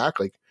Kate come back?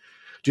 Like,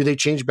 do they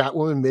change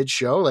Batwoman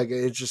mid-show? Like,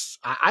 it's just,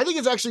 I think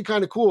it's actually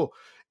kind of cool.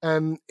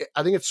 And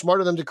I think it's smart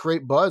of them to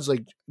create buzz.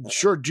 Like,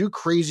 sure, do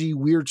crazy,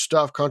 weird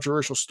stuff,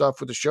 controversial stuff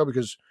with the show,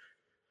 because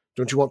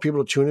don't you want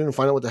people to tune in and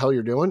find out what the hell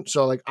you're doing?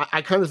 So, like,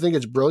 I kind of think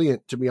it's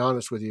brilliant, to be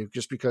honest with you,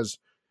 just because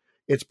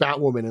it's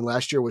Batwoman and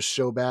last year was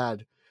so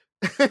bad.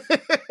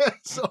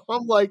 So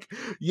I'm like,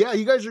 yeah,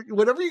 you guys are,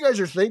 whatever you guys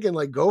are thinking,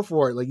 like, go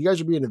for it. Like, you guys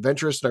are being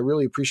adventurous, and I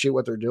really appreciate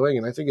what they're doing.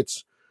 And I think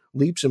it's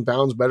leaps and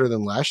bounds better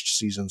than last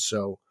season.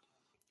 So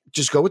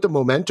just go with the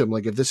momentum.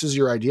 Like, if this is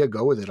your idea,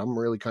 go with it. I'm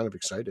really kind of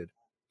excited.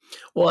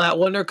 Well, at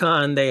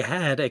WonderCon, they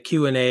had a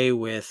Q&A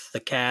with the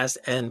cast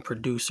and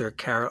producer,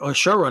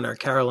 showrunner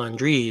Carol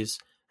Andrees,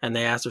 and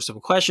they asked her some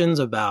questions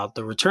about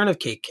the return of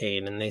Kate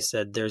Kane. And they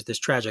said,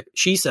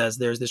 she says,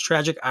 there's this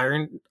tragic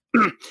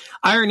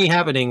irony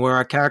happening where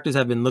our characters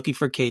have been looking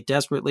for Kate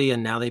desperately,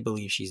 and now they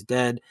believe she's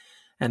dead.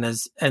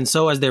 And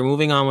so as they're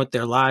moving on with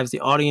their lives,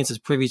 the audience is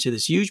privy to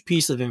this huge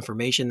piece of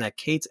information that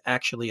Kate's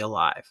actually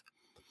alive.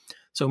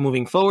 So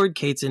moving forward,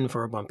 Kate's in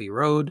for a bumpy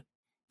road.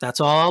 That's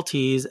all I'll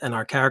tease, and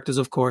our characters,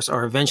 of course,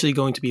 are eventually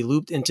going to be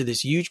looped into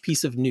this huge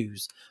piece of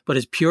news, but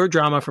it's pure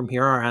drama from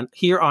here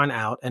on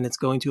out, and it's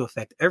going to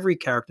affect every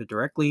character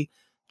directly,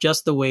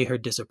 just the way her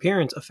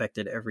disappearance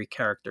affected every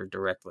character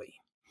directly.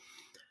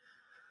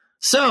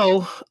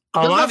 So,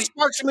 does that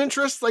spark some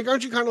interest? Like,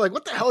 aren't you kind of like,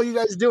 what the hell are you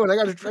guys doing? I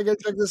gotta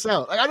check this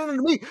out. Like, I don't know.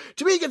 To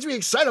me, it gets me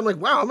excited. I'm like,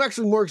 wow, I'm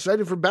actually more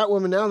excited for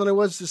Batwoman now than I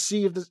was to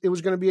see if it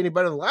was going to be any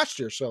better than last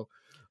year. So,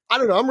 I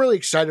don't know. I'm really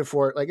excited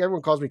for it. Like,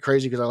 everyone calls me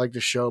crazy because I like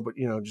this show, but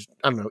just,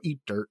 I don't know, eat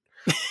dirt.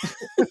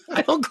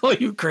 I don't call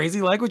you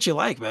crazy. Like what you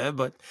like, man.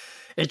 But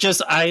it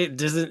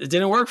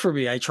didn't work for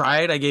me. I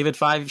tried. I gave it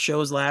 5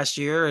 shows last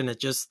year, and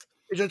it's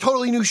a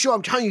totally new show.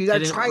 I'm telling you, you got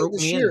to try it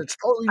this year. It's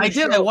totally new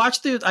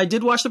show. I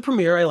did watch the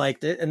premiere. I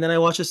liked it. And then I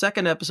watched the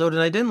second episode,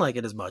 and I didn't like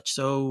it as much.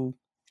 So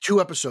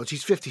 2 episodes.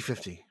 He's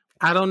 50-50.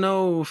 I don't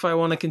know if I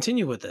want to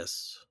continue with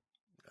this.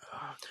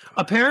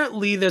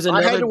 Apparently, there's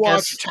another. I had to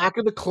watch Attack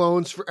of the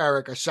Clones for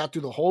Eric. I sat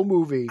through the whole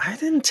movie. I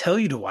didn't tell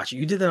you to watch it.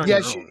 You did that on your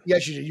own.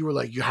 Yes, you did. You were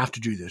like, you have to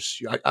do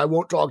this. I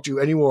won't talk to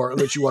you anymore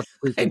unless you watch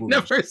the prequel movie. I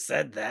never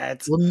said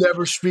that. We'll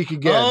never speak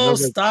again. Oh,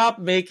 stop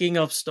making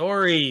up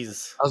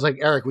stories. I was like,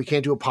 Eric, we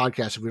can't do a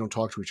podcast if we don't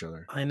talk to each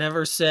other. I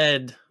never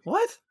said,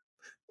 what?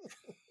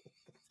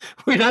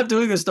 We're not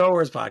doing a Star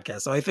Wars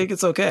podcast, so I think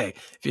it's okay.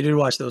 If you didn't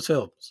watch those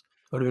films,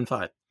 it would have been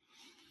fine.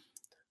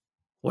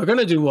 We're going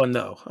to do one,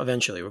 though,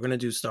 eventually. We're going to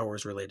do a Star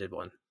Wars related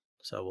one.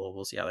 So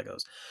we'll see how that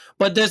goes.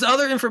 But there's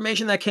other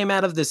information that came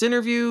out of this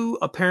interview.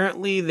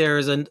 Apparently,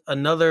 there's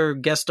another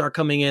guest star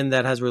coming in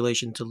that has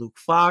relation to Luke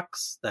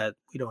Fox that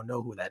we don't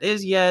know who that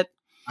is yet.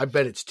 I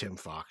bet it's Tim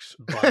Fox.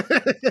 But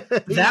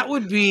that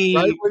would be...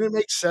 Right? Wouldn't it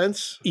make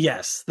sense?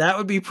 Yes, that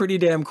would be pretty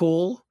damn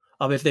cool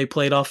if they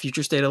played off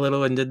Future State a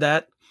little and did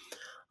that.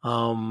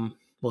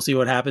 We'll see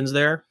what happens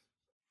there.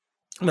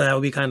 But that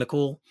would be kind of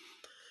cool.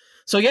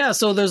 So yeah,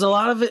 so there's a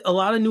lot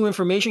of new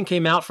information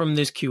came out from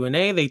this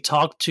Q&A. They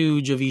talked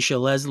to Javicia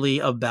Leslie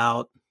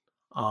about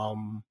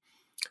the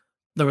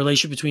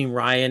relationship between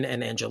Ryan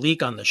and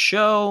Angelique on the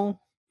show.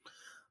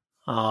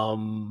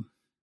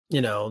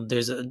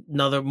 There's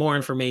more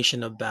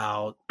information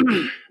about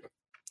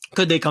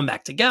could they come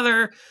back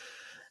together?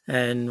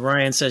 And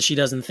Ryan says she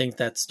doesn't think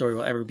that story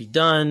will ever be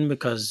done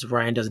because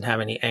Ryan doesn't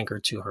have any anchor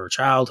to her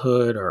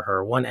childhood, or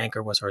her one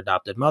anchor was her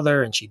adopted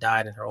mother and she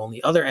died, and her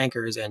only other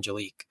anchor is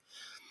Angelique.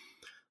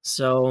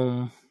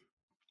 So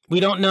we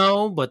don't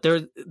know, but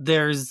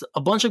there's a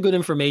bunch of good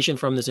information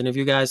from this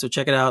interview, guys. So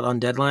check it out on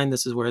Deadline.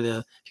 This is where if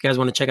you guys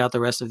want to check out the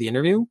rest of the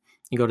interview,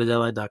 you go to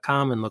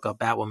deadline.com and look up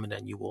Batwoman,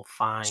 and you will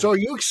find. So are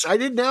you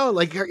excited now?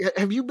 Like, are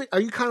you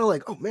kind of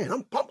like, oh man,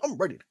 I'm pumped, I'm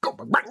ready to go.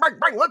 Bang, bang,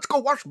 bang, let's go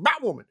watch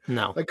Batwoman.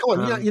 No. Like,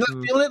 come on, you're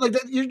not feeling it like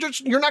that.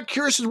 You're not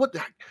curious as what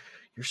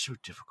you're so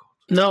difficult.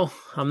 No,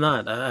 I'm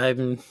not.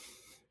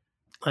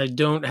 I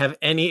don't have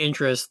any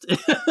interest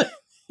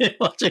in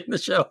watching the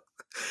show.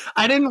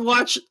 I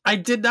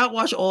did not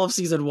watch all of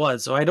season 1,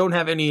 so I don't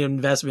have any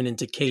investment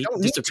into Kate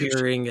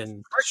disappearing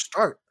and fresh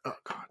start. Oh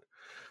God,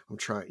 I'm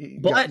trying.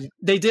 But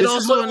they did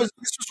also. This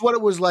is what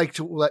it was like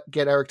to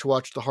get Eric to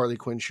watch the Harley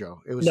Quinn show.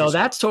 It was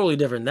that's totally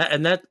different.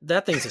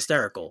 That thing's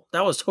hysterical.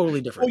 That was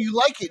totally different. Oh, you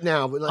like it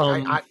now, but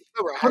like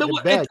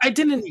I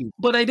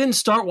didn't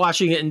start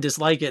watching it and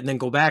dislike it and then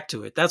go back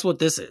to it. That's what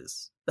this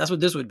is. That's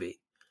what this would be.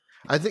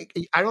 I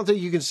don't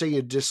think you can say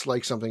you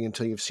dislike something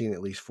until you've seen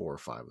at least 4 or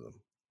 5 of them.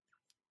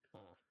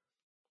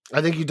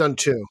 I think you've done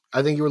 2.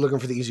 I think you were looking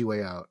for the easy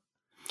way out.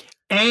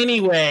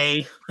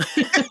 Anyway,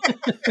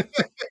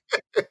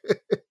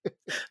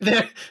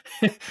 there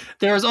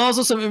is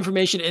also some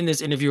information in this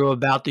interview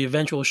about the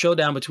eventual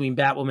showdown between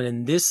Batwoman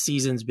and this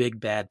season's big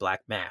bad Black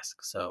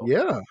Mask. So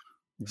yeah,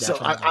 so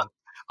I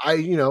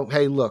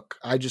hey, look,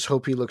 I just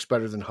hope he looks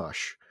better than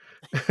Hush.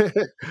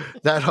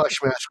 That Hush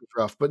mask was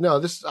rough, but no,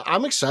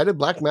 I'm excited.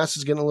 Black Mask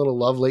is getting a little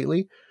love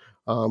lately.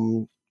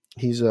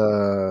 He's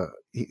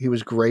he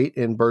was great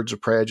in Birds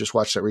of Prey. I just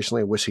watched that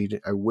recently. I wish he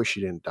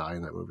didn't die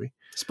in that movie.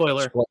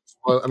 Spoiler.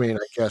 I mean,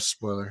 I guess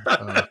spoiler.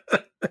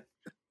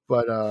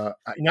 But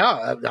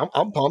yeah,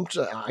 I'm pumped.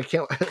 I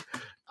can't.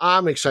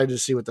 I'm excited to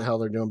see what the hell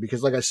they're doing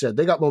because, like I said,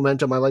 they got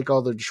momentum. I like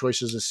all the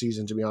choices this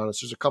season. To be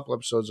honest, there's a couple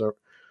episodes that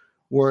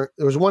weren't.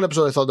 There was one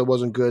episode I thought that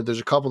wasn't good. There's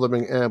a couple that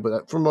have been,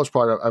 but for the most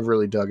part, I've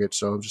really dug it.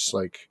 So I'm just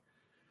like,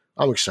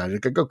 I'm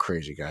excited. Go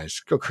crazy, guys.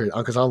 Go crazy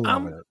because I'm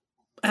loving it.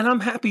 And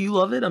I'm happy you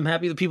love it. I'm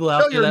happy the people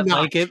out there that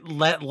like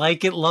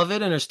it, love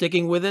it, and are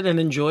sticking with it and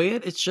enjoy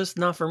it. It's just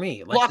not for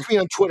me. Block me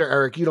on Twitter,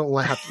 Eric. You don't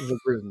have to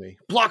agree with me.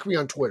 Block me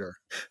on Twitter.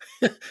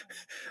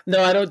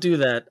 No, I don't do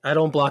that. I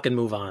don't block and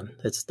move on.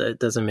 It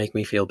doesn't make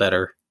me feel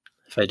better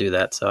if I do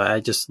that. So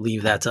I just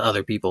leave that to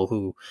other people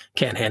who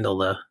can't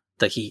handle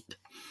the heat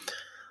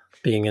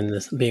being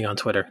on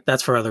Twitter.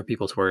 That's for other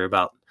people to worry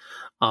about.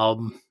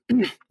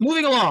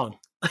 Moving along.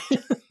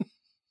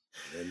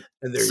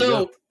 And there you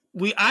go.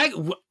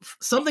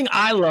 Something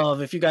I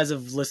love, if you guys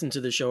have listened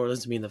to the show or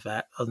listened to me in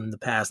the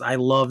past, I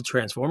love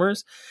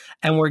Transformers,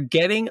 and we're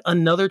getting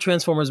another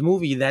Transformers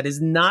movie that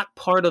is not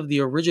part of the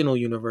original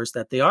universe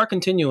that they are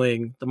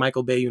continuing, the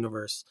Michael Bay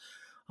universe.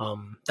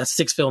 That's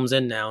 6 films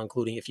in now,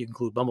 including if you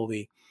include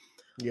Bumblebee.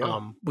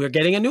 Yeah. We're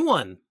getting a new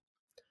one.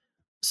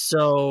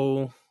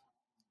 So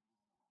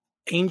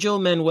Angel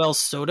Manuel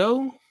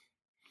Soto,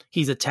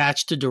 he's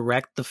attached to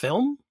direct the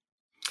film,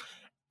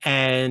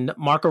 and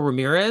Marco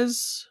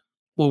Ramirez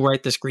will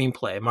write the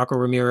screenplay. Marco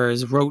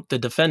Ramirez wrote The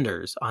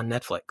Defenders on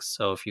Netflix.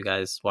 So if you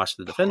guys watch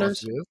The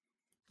Defenders,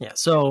 yeah.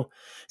 So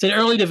it's in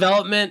early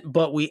development,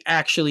 but we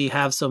actually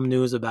have some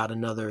news about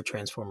another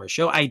Transformers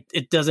show.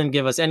 It doesn't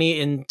give us any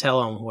intel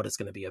on what it's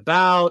going to be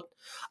about.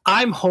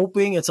 I'm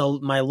hoping it's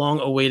my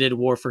long-awaited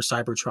War for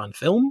Cybertron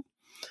film,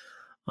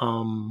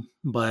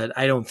 but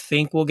I don't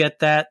think we'll get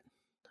that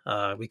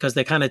because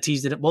they kind of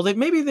teased it. Well,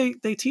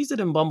 they teased it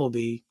in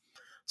Bumblebee.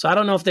 So I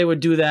don't know if they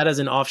would do that as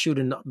an offshoot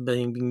and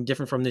being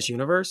different from this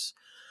universe,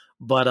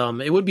 but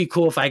it would be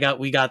cool if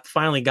we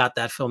finally got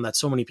that film that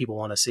so many people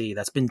want to see.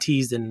 That's been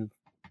teased in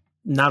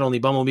not only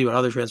Bumblebee but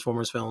other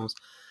Transformers films.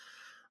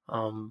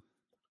 And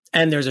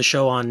there's a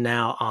show on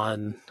now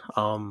on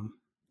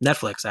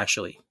Netflix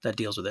actually that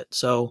deals with it.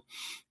 So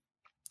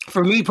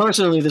for me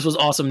personally, this was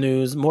awesome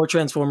news. More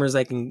Transformers,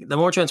 the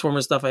more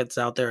Transformers stuff that's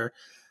out there,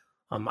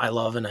 I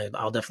love, and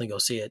I'll definitely go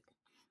see it.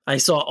 I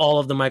saw all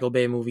of the Michael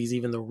Bay movies,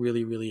 even the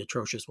really, really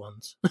atrocious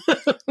ones.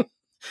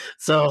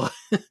 So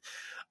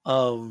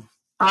I'm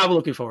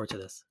looking forward to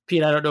this.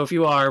 Pete, I don't know if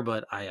you are,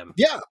 but I am.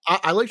 Yeah,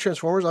 I like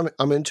Transformers.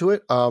 I'm into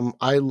it.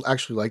 I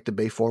actually like the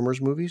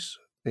Bayformers movies,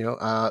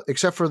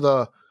 except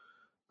for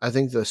I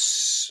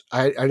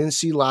didn't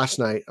see Last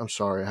Night. I'm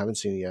sorry, I haven't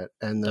seen it yet.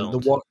 And then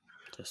what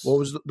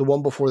was the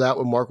one before that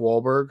with Mark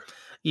Wahlberg?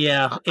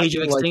 Yeah, Age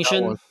of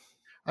Extinction. Like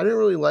I didn't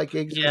really like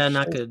Age of Extinction. Yeah,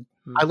 not good.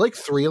 I like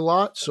 3 a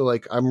lot, so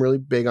like I'm really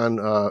big on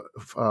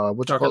what's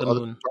Dark it called? of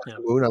the Moon. Dark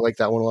of the Moon. I like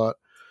that one a lot.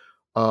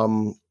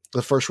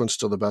 The first one's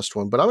still the best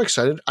one, but I'm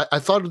excited. I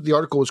thought the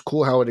article was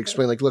cool how it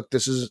explained, like, look,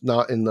 this is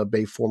not in the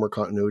Bayformer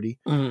continuity.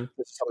 Mm-hmm.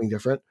 This is something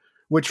different.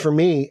 Which for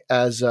me,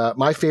 as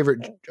my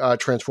favorite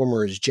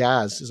Transformer is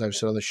Jazz, as I've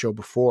said on the show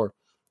before.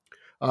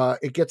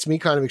 It gets me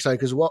kind of excited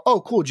because,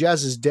 cool,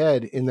 Jazz is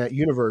dead in that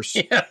universe.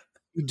 Yeah.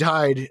 He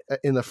died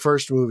in the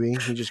first movie.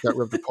 He just got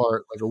ripped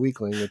apart like a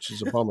weakling, which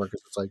is a bummer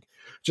because it's like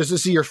just to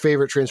see your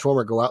favorite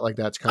Transformer go out like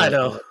that's kind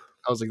of.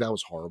 I was like, that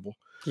was horrible.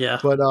 Yeah,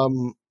 but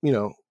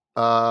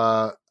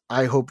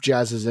I hope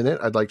Jazz is in it.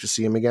 I'd like to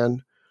see him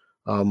again.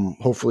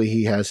 Hopefully,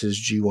 he has his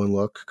G1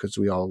 look because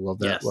we all love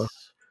that look.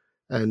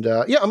 And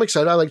I'm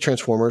excited. I like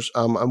Transformers.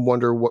 I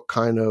wonder what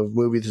kind of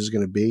movie this is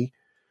going to be.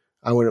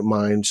 I wouldn't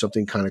mind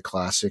something kind of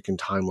classic and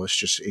timeless.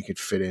 Just it could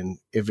fit in.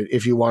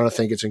 If you want to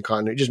think it's in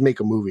continuity, just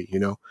make a movie.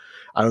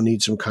 I don't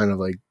need some kind of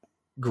like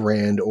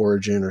grand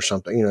origin or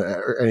something.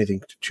 Or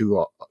anything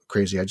too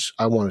crazy.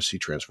 I want to see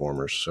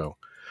Transformers. So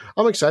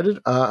I'm excited.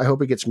 I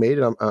hope it gets made.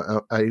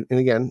 And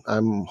again,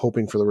 I'm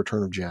hoping for the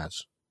return of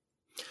Jazz.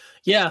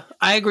 Yeah,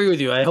 I agree with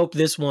you. I hope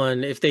this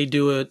one, if they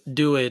do it,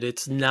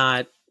 it's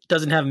not.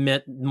 Doesn't have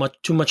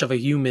too much of a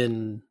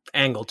human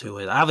angle to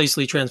it.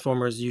 Obviously,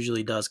 Transformers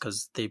usually does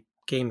because they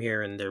came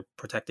here and they're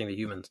protecting the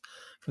humans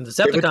from the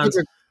Decepticons.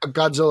 A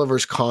Godzilla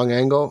versus Kong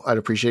angle, I'd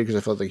appreciate it because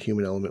I felt the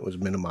human element was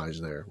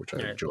minimized there, which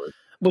I enjoyed.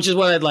 Which is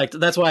what I'd like.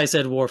 That's why I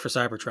said War for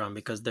Cybertron,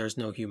 because there's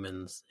no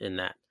humans in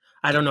that.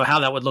 I don't know how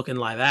that would look in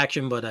live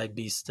action, but I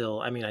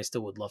still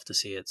would love to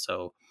see it.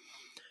 So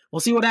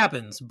we'll see what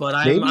happens.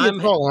 But maybe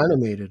it's all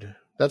animated.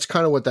 That's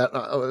kind of what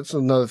that's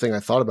another thing I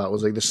thought about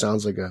was like, this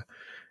sounds like a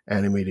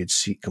animated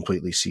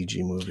completely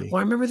CG movie. Well,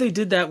 I remember they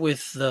did that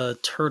with the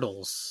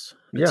Turtles.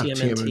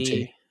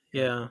 TMNT.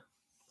 Yeah.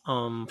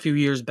 A few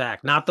years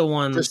back. Not the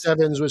one. Chris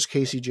Evans was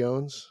Casey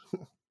Jones.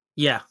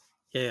 Yeah.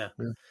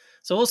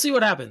 So we'll see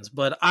what happens.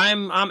 But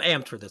I'm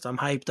amped for this. I'm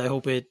hyped. I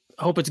hope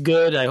it's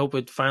good. I hope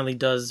it finally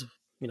does,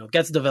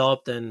 gets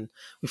developed and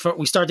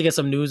we start to get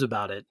some news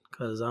about it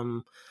because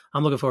I'm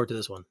looking forward to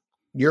this one.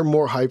 You're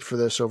more hyped for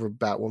this over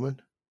Batwoman?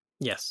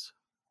 Yes.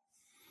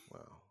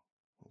 Wow.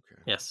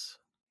 Okay. Yes.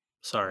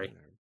 Sorry.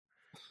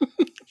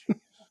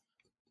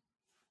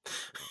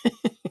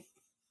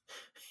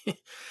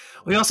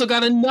 We also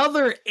got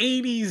another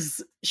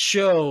 80s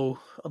show,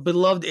 a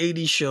beloved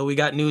 80s show. We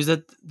got news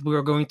that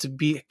we're going to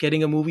be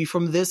getting a movie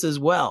from this as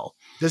well.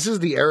 This is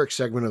the Eric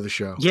segment of the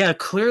show. Yeah,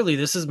 clearly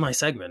this is my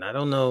segment. I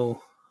don't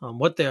know I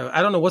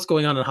don't know what's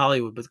going on in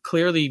Hollywood, but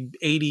clearly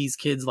 80s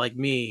kids like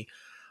me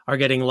are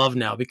getting love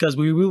now because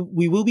we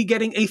will be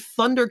getting a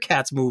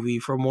Thundercats movie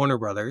from Warner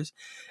Brothers,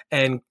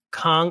 and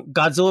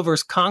Godzilla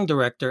vs. Kong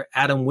director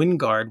Adam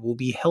Wingard will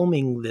be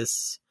helming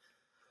this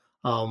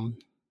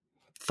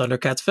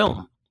Thundercats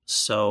film.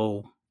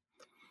 So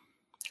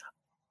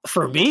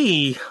for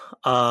me,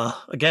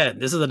 again,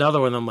 this is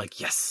another one I'm like,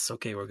 yes,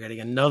 okay, we're getting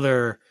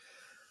another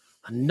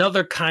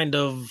kind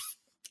of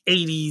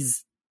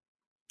 80s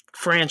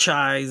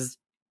franchise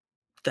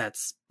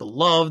that's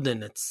beloved,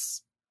 and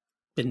it's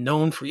been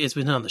on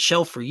the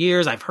shelf for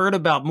years. I've heard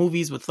about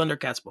movies with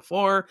Thundercats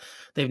before.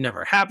 They've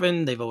never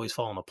happened. They've always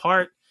fallen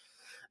apart.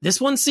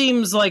 This one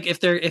seems like if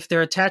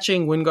they're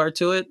attaching Wingard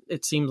to it,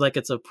 it seems like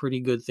it's a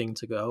pretty good thing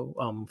to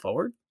go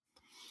forward.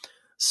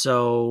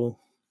 So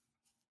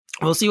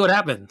we'll see what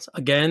happens.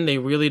 Again, they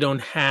really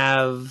don't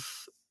have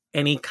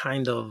any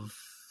kind of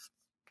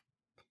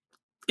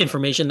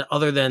information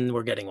other than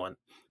we're getting one.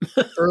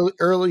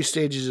 early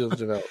stages of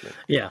development.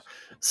 Yeah.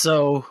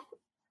 So,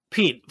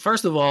 Pete,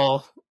 first of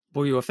all,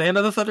 were you a fan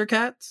of the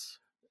Thundercats?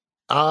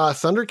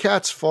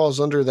 Thundercats falls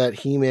under that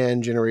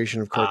He-Man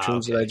generation of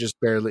cartoons that I just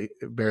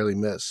barely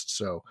missed.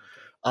 So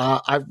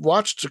I've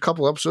watched a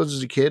couple episodes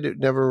as a kid. It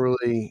never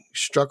really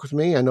struck with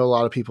me. I know a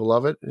lot of people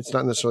love it. It's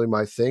not necessarily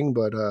my thing,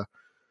 but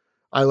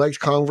I liked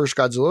Kong vs.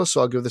 Godzilla,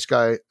 so I'll give this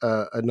guy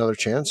another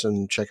chance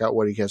and check out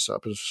what he has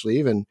up his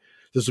sleeve. And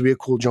this will be a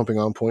cool jumping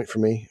on point for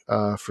me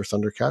for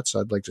Thundercats.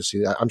 I'd like to see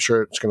that. I'm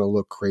sure it's going to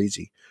look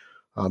crazy,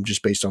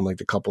 just based on like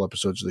the couple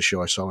episodes of the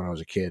show I saw when I was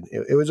a kid.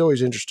 It was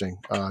always interesting.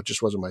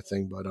 Just wasn't my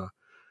thing, but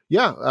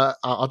yeah,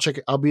 I'll check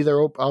it. I'll be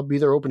there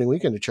opening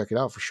weekend to check it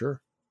out for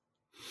sure.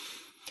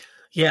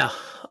 Yeah,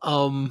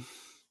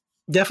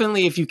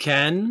 definitely if you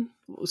can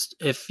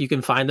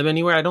find them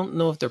anywhere. I don't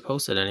know if they're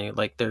posted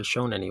they're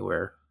shown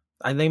anywhere.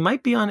 They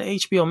might be on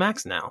HBO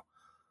Max now.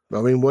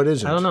 I mean, what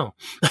is it? I don't know.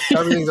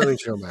 Everything's on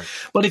HBO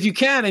Max. But if you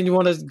can and you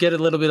want to get a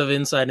little bit of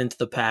insight into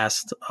the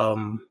past,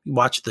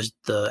 watch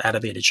the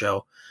animated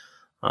show,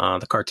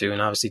 the cartoon.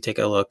 Obviously, take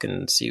a look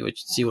and see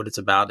what it's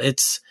about.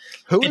 It's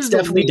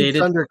definitely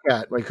dated.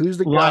 Thundercat? Like, who's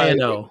the guy?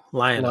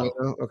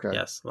 Lion-O. Okay.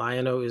 Yes,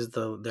 Lion-O is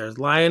there's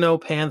Lion-O,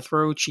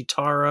 Panthro,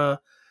 Chitara,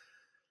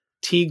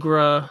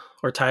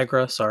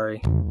 Tigra.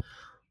 Sorry.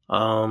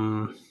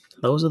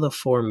 Those are the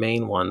four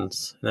main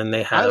ones. And then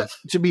they have...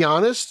 to be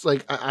honest,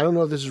 like, I don't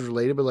know if this is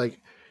related, but like,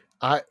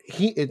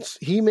 it's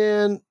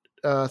He-Man,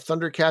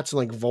 Thundercats, and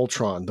like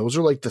Voltron. Those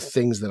are like the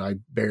things that I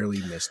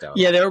barely missed out.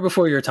 Yeah, they were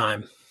before your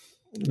time.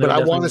 But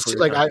I want to see,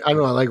 like, I don't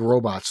know, I like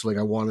robots. Like,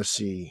 I want to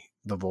see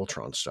the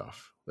Voltron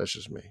stuff. That's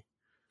just me.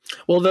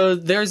 Well,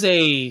 there's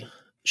a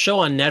show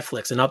on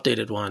Netflix, an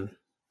updated one,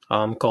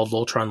 called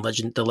Voltron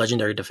The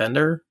Legendary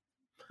Defender.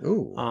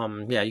 Ooh.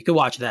 Yeah, you could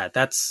watch that.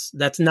 That's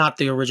not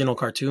the original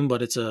cartoon,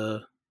 but it's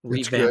a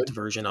revamped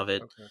version of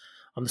it. Okay.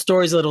 The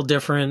story's a little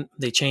different.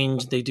 They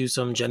do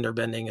some gender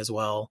bending as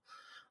well,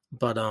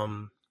 but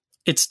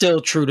it's still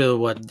true to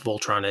what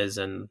Voltron is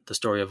and the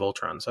story of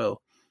Voltron.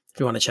 So if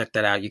you want to check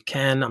that out, you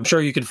can. I'm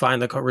sure you could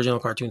find the original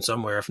cartoon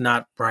somewhere. If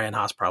not, Brian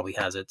Haas probably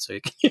has it. So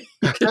can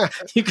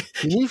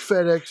you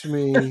FedEx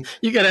me?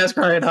 You can ask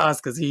Brian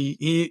Haas because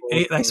he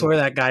I swear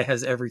that guy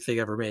has everything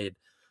ever made.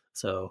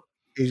 So.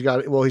 He's got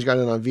it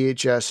on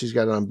VHS. He's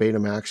got it on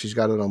Betamax. He's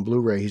got it on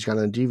Blu-ray. He's got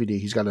it on DVD.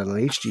 He's got it on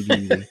HD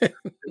DVD.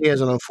 He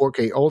has it on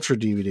 4K Ultra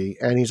DVD,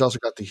 and he's also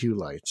got the hue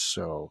lights.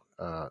 So,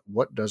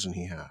 what doesn't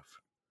he have?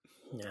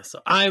 Yeah.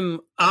 So I'm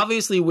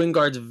obviously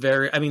Wingard's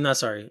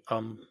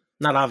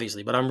not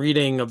obviously, but I'm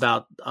reading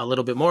about a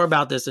little bit more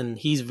about this, and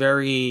he's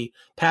very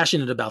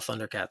passionate about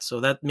Thundercats.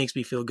 So that makes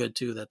me feel good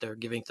too that they're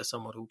giving to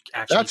someone who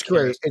actually. That's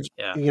cares.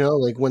 great.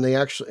 Like when they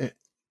actually,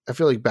 I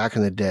feel like back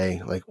in the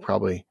day, like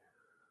probably.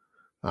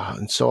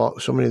 And so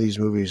many of these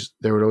movies,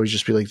 there would always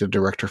just be like the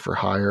director for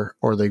hire,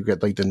 or they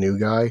get like the new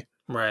guy,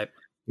 right?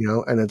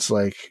 And it's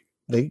like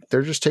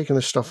they're just taking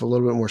this stuff a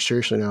little bit more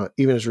seriously now,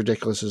 even as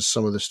ridiculous as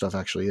some of this stuff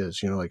actually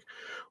is. Like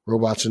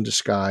robots in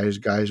disguise,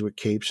 guys with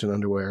capes and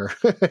underwear.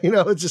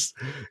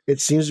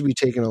 It seems to be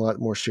taken a lot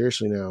more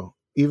seriously now,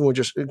 even with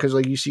just because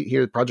like you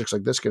hear projects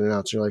like this get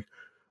announced, and you're like,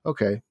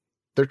 okay,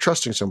 they're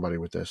trusting somebody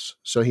with this,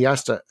 so he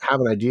has to have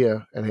an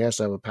idea and he has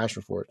to have a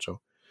passion for it. So.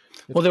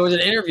 Well, there was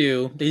an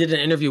interview. They did an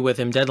interview with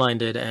him, Deadline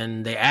did,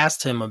 and they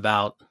asked him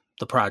about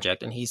the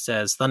project. And he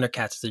says,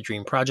 Thundercats is a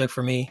dream project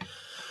for me.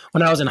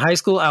 When I was in high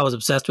school, I was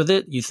obsessed with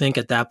it. You think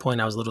at that point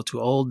I was a little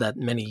too old, that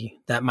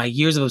my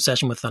years of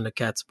obsession with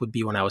Thundercats would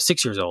be when I was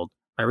 6 years old.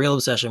 My real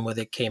obsession with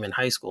it came in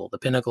high school, the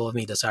pinnacle of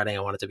me deciding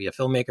I wanted to be a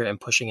filmmaker and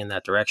pushing in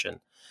that direction.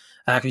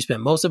 I actually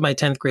spent most of my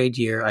 10th grade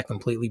year. I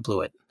completely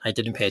blew it. I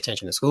didn't pay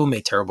attention to school,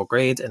 made terrible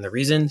grades, and the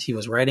reason he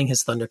was writing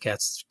his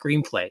Thundercats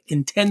screenplay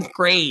in 10th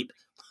grade.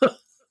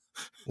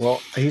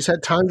 Well, he's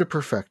had time to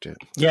perfect it.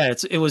 Yeah,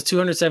 it was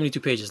 272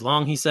 pages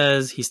long, he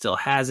says. He still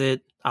has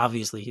it.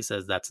 Obviously, he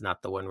says that's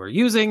not the one we're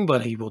using,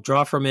 but he will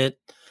draw from it.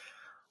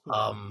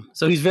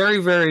 So he's very,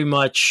 very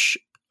much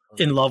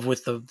in love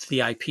with the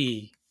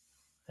IP.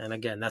 And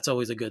again, that's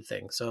always a good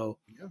thing. So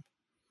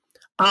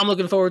I'm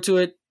looking forward to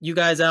it. You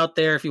guys out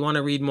there, if you want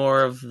to read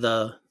more of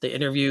the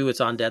interview,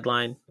 it's on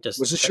Deadline. Was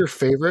this your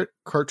favorite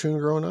cartoon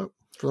growing up?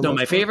 No,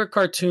 my favorite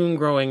cartoon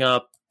growing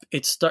up,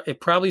 it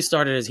probably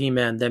started as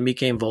He-Man, then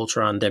became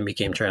Voltron, then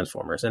became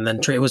Transformers, and then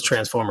it was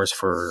Transformers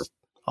for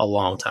a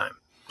long time.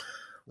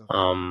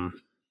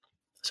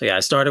 So yeah, I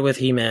started with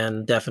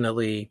He-Man,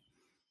 definitely,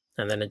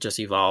 and then it just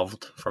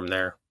evolved from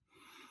there.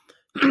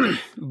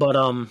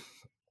 But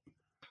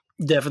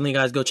definitely,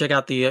 guys, go check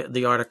out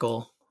the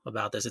article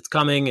about this. It's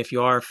coming. If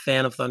you are a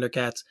fan of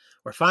Thundercats,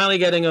 we're finally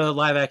getting a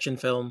live action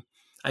film.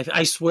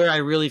 I swear, I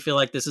really feel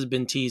like this has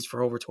been teased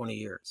for over 20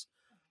 years.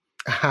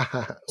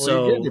 Well,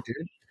 so you get it,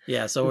 dude.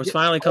 Yeah, so it's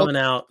finally coming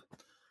out.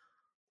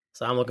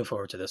 So I'm looking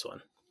forward to this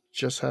one.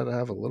 Just had to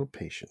have a little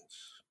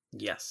patience.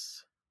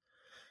 Yes.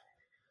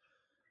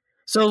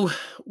 So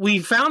we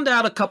found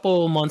out a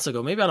couple months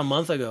ago, maybe about a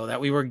month ago, that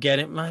we were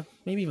getting,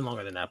 maybe even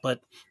longer than that,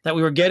 but that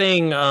we were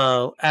getting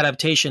an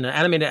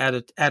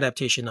animated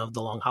adaptation of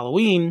The Long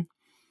Halloween.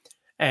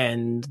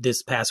 And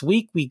this past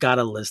week, we got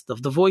a list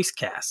of the voice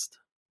cast.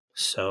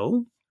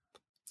 So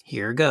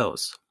here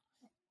goes.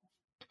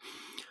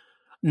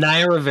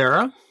 Naya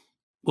Rivera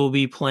will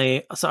be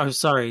playing.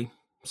 Sorry.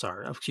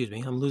 Excuse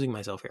me. I'm losing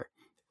myself here.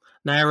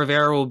 Naya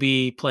Rivera will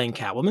be playing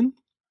Catwoman.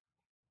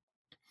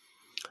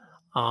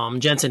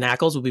 Jensen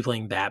Ackles will be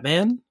playing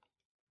Batman.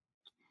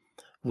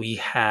 We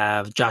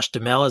have Josh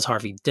Duhamel as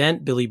Harvey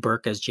Dent, Billy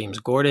Burke as James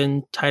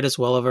Gordon, Titus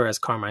Welliver as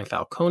Carmine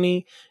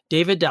Falcone,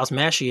 David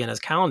Dastmalchian as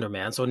Calendar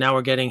Man. So now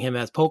we're getting him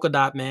as Polka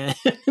Dot Man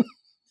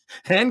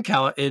and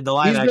in the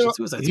live action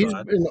Suicide Squad. He's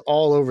been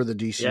all over the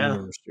DC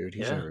universe, dude.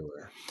 He's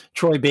everywhere.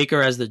 Troy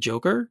Baker as the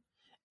Joker,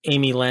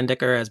 Amy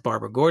Landecker as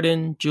Barbara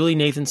Gordon, Julie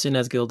Nathanson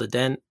as Gilda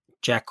Dent,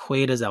 Jack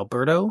Quaid as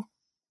Alberto,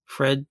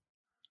 Fred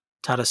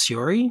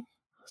Tatasciore,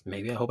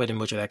 maybe, I hope I didn't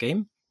butcher that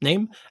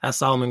name, as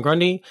Solomon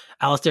Grundy,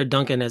 Alistair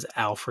Duncan as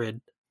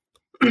Alfred,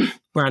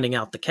 rounding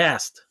out the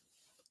cast.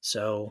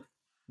 So,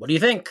 what do you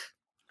think?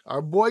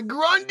 Our boy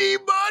Grundy,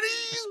 buddy,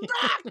 he's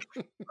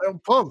back. I'm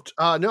pumped.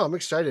 No, I'm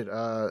excited.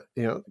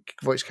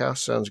 Voice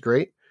cast sounds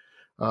great.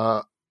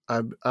 I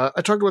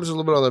talked about this a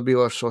little bit on the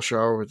BOF Social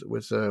Hour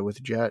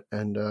with Jet,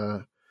 and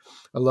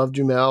I love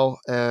Duhamel,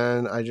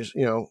 and I just,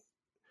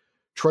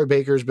 Troy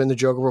Baker's been the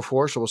Joker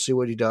before, so we'll see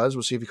what he does.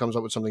 We'll see if he comes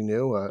up with something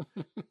new.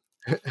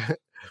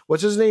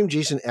 What's his name?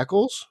 Jensen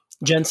Ackles?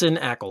 Jensen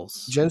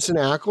Ackles. Jensen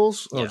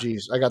Ackles? Oh,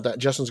 geez. I got that.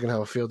 Justin's going to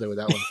have a field day with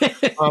that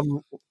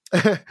one.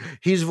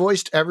 He's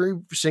voiced every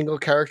single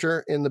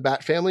character in the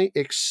Bat family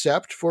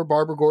except for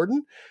Barbara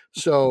Gordon.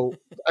 So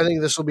I think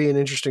this will be an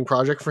interesting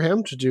project for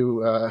him to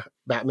do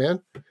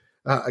Batman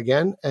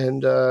again.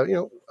 And,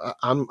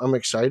 I'm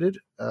excited.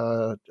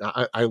 The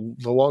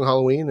Long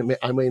Halloween,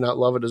 I may not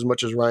love it as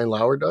much as Ryan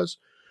Lauer does,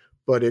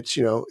 but it's,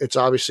 it's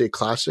obviously a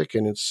classic,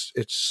 and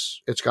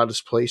it's got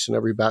its place in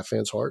every Bat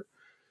fan's heart.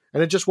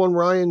 And it just won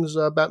Ryan's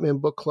Batman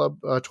Book Club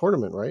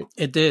tournament, right?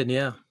 It did,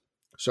 yeah.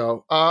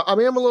 So, I'm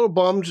a little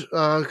bummed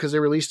because they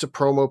released a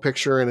promo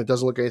picture and it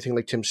doesn't look anything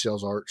like Tim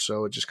Sale's art.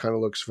 So it just kind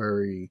of looks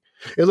it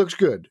looks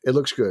good.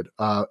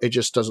 It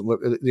just doesn't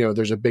look,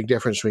 there's a big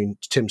difference between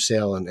Tim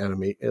Sale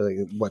and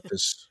what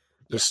this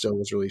still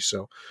was released.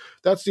 So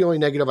that's the only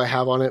negative I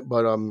have on it.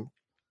 But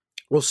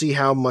we'll see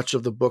how much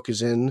of the book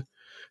is in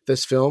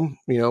this film.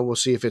 We'll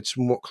see if it's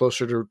more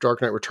closer to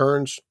Dark Knight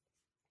Returns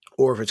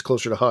or if it's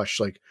closer to Hush,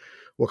 like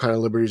what kind of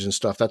liberties and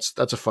stuff. That's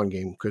a fun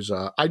game because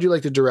I do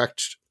like the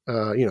direct,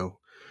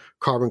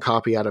 carbon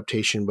copy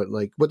adaptation, but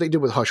like what they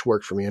did with Hush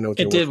worked for me. I know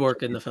it did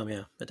work in the film.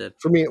 Yeah, it did.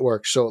 For me, it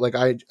worked. So like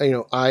I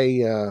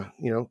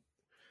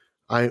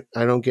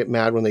don't get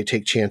mad when they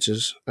take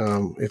chances.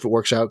 If it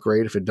works out,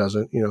 great. If it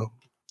doesn't,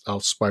 I'll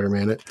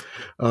Spider-Man it.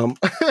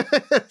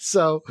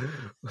 So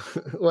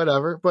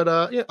whatever. But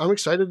I'm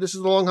excited. This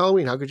is The Long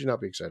Halloween. How could you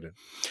not be excited?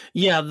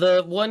 Yeah,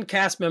 the one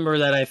cast member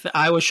that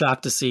I was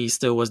shocked to see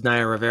still was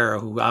Naya Rivera,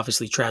 who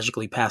obviously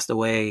tragically passed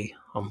away,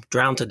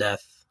 drowned to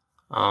death.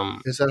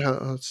 Is that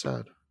how it's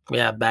sad?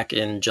 Yeah, back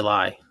in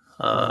July.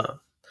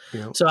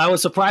 So I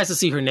was surprised to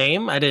see her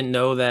name. I didn't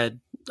know that.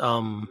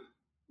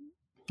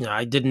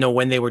 I didn't know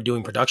when they were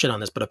doing production on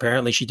this, but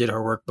apparently she did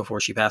her work before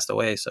she passed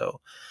away.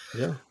 So,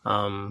 yeah.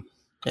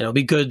 It'll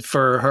be good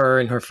for her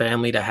and her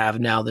family to have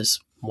now this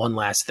one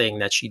last thing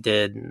that she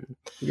did. And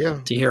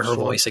to hear her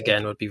voice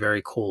again would be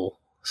very cool.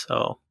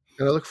 So,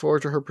 and I look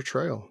forward to her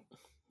portrayal.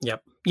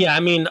 Yep. Yeah. I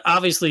mean,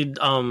 obviously,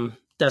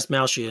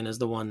 Dastmalchian is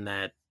the one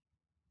that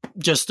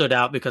just stood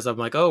out because I'm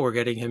like, oh, we're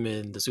getting him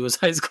in the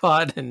Suicide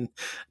Squad, and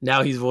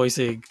now he's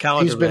voicing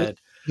Calendar Man.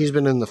 He's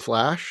been in The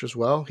Flash as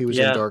well. He was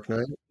in Dark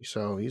Knight,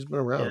 so he's been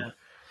around. Yeah.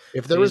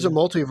 If there is a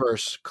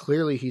multiverse,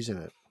 clearly he's in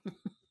it.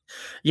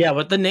 Yeah,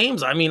 but the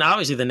names, I mean,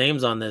 obviously the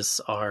names on this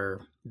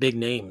are big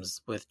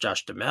names with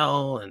Josh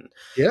Duhamel, and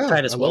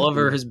Titus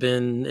Welliver has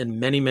been in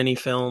many, many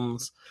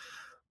films.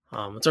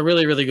 It's a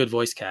really, really good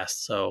voice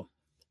cast. So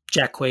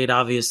Jack Quaid,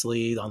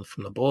 obviously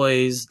from The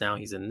Boys. Now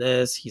he's in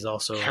this. He's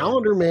also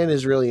Calendar Man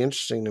is really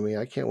interesting to me.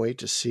 I can't wait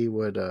to see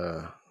what.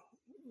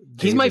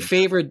 He's my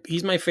favorite.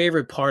 He's my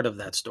favorite part of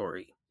that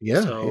story.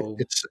 Yeah, so,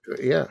 it's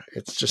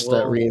just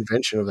that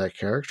reinvention of that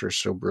character is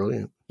so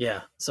brilliant.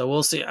 Yeah, so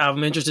we'll see.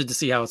 I'm interested to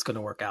see how it's going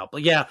to work out.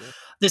 But yeah,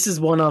 this is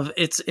one of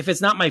if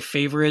it's not my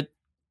favorite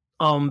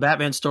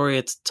Batman story,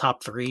 it's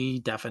top 3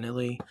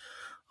 definitely.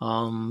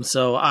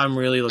 So I'm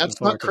really looking. That's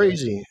forward not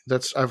crazy.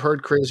 I've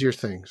heard crazier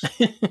things.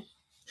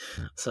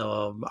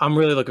 So I'm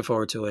really looking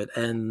forward to it.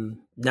 And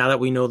now that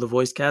we know the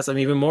voice cast, I'm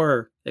even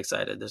more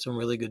excited. There's some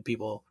really good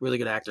people, really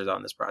good actors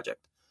on this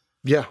project.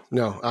 Yeah,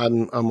 no,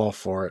 I'm all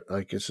for it.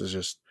 Like, this is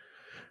just,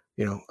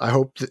 I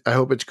hope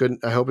it's good.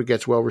 I hope it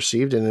gets well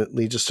received and it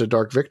leads us to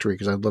Dark Victory,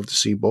 because I'd love to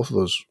see both of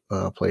those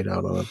played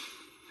out on a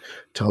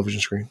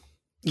television screen.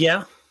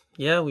 Yeah,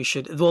 we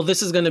should. Well,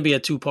 this is going to be a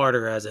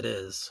 2-parter as it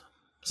is.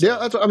 So.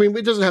 Yeah,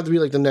 it doesn't have to be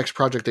like the next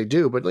project they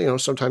do, but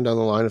sometime down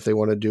the line, if they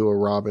want to do a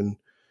Robin,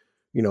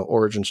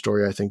 origin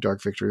story, I think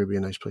Dark Victory would be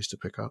a nice place to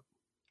pick up.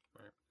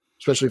 Right.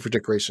 Especially for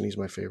Dick Grayson, he's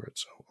my favorite,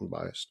 so I'm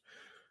biased.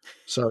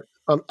 So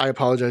I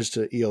apologize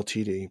to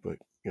ELTD, but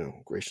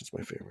Grayson's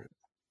my favorite.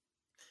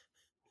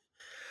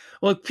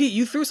 Well, Pete,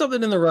 you threw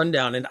something in the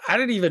rundown, and I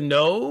didn't even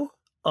know.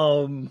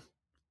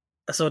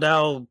 So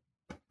now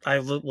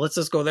let's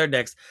just go there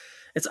next.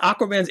 It's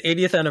Aquaman's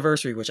 80th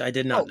anniversary, which I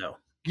did not know.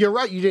 You're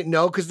right, you didn't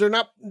know, because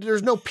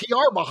there's no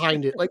PR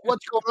behind it. Like,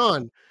 what's going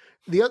on?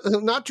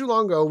 Not too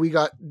long ago, we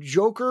got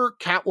Joker,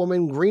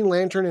 Catwoman, Green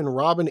Lantern, and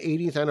Robin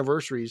 80th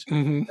anniversaries,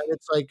 and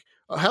it's like,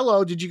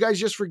 hello, did you guys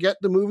just forget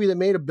the movie that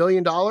made $1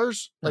 billion?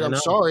 Like, I'm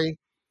sorry,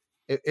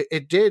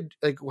 it did.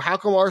 Like, how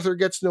come Arthur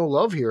gets no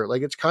love here?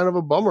 Like, it's kind of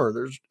a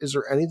bummer. Is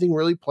there anything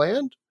really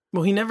planned?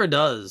 Well, he never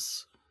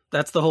does.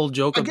 That's the whole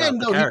joke. Again,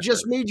 about the he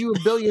just made you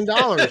 $1 billion.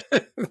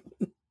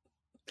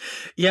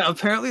 Yeah,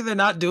 apparently they're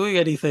not doing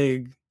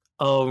anything.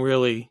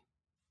 Really,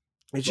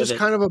 it's just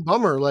kind of a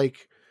bummer.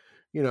 Like,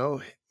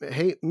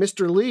 hey,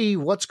 Mr. Lee,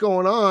 what's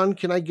going on?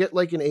 Can I get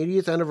like an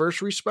 80th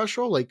anniversary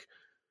special? Like,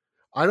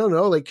 I don't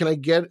know. Like, can I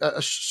get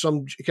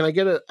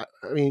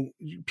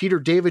Peter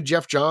David,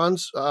 Jeff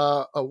Johns,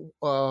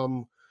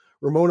 Ramona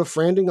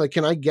Franding? Like,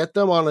 can I get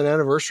them on an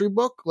anniversary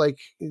book? Like,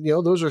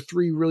 those are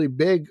 3 really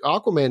big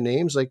Aquaman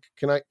names. Like,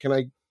 can I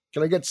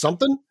get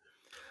something?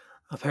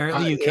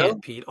 Apparently you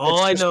can't, Pete. All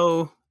I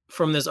know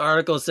from this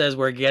article says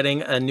we're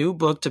getting a new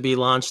book to be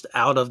launched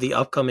out of the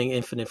upcoming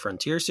Infinite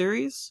Frontier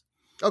series.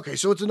 Okay,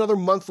 so it's another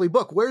monthly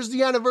book. Where's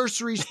the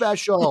anniversary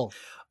special?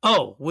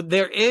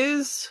 There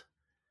is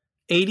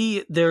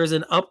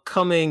an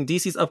upcoming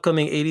DC's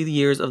upcoming 80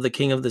 Years of the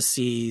King of the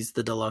Seas,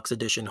 the deluxe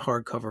edition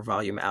hardcover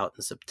volume out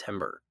in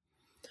September.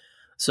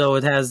 So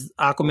it has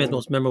Aquaman's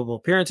most memorable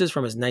appearances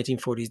from his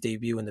 1940s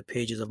debut in the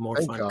pages of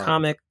More Fun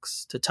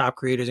Comics to top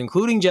creators,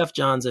 including Jeff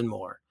Johns and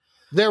more.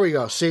 There we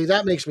go. See,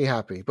 that makes me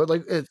happy. But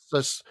like, it's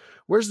just,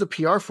 where's the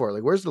PR for it?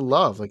 Like, where's the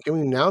love? Like, can we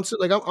announce it?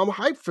 Like, I'm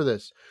hyped for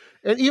this.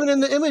 And even in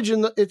the image,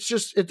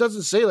 it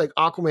doesn't say like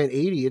Aquaman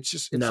 80.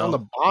 It's on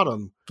the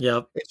bottom.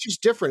 Yep. It's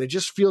just different. It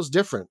just feels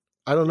different.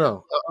 I don't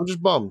know. I'm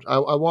just bummed. I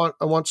want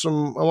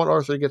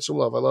Arthur to get some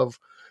love. I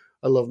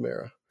love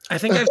Mara. I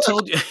think I've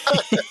told you.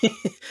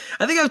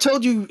 I think I've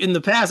told you in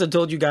the past. I've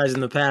told you guys in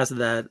the past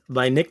that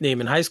my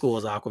nickname in high school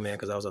was Aquaman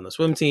because I was on the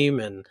swim team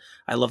and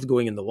I loved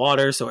going in the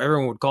water. So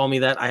everyone would call me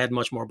that. I had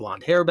much more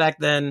blonde hair back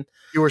then.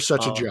 You were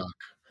such a jock.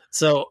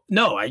 So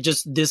no,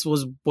 this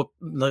was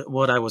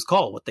what I was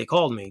called, what they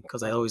called me,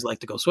 because I always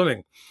liked to go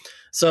swimming.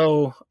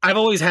 So I've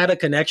always had a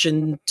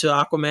connection to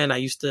Aquaman. I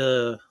used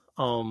to,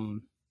 I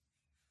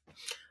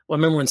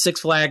remember when Six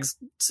Flags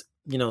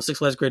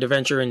Great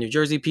Adventure in New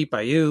Jersey, Pete,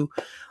 by you.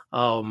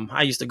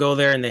 I used to go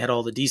there and they had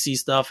all the DC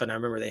stuff, and I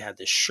remember they had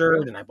this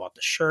shirt and I bought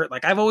the shirt.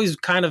 Like, I've always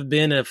kind of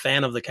been a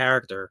fan of the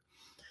character,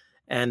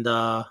 and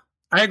I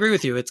agree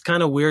with you. It's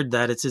kind of weird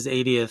that it's his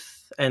 80th,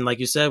 and like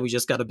you said, we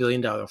just got $1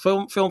 billion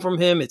film from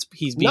him.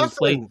 He's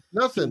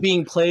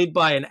being played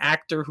by an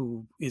actor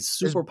who is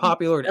super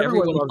popular and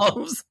everyone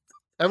loves.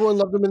 Everyone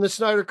loved him in the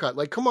Snyder Cut.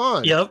 Like, come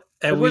on. Yep.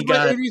 And where's my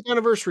 80th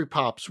anniversary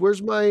pops?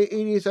 Where's my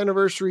 80th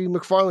anniversary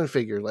McFarlane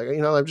figure? Like,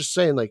 I'm just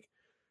saying, like,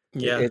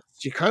 yeah,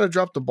 you kind of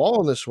dropped the ball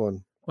on this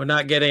one. We're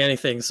not getting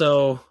anything.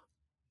 So,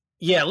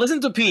 yeah,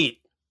 listen to Pete.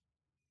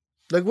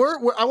 Like, where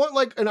I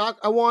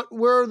want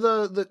where are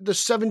the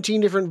 17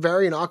 different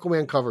variant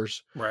Aquaman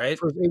covers, right,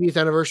 for his 80th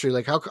anniversary?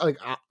 Like,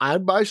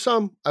 I'd buy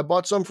some. I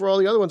bought some for all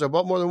the other ones. I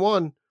bought more than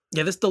one.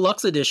 Yeah, this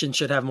deluxe edition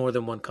should have more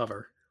than one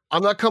cover.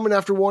 I'm not coming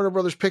after Warner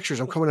Brothers Pictures.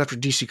 I'm coming after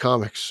DC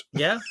Comics.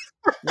 Yeah,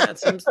 I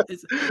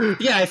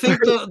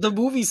think the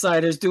movie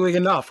side is doing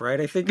enough,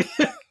 right? I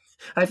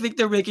think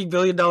they're making $1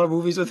 billion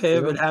movies with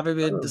him and have him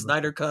in the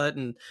Snyder Cut,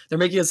 and they're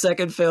making a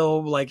second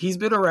film. Like, he's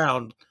been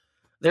around.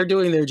 They're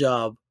doing their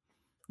job.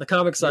 The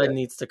comic side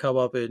needs to come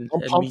up and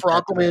pumped for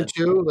Aquaman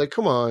too. Like,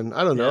 come on.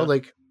 I don't know.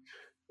 Like,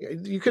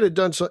 you could have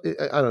done so.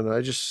 I don't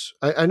know.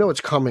 I know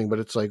it's coming, but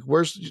it's like,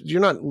 you're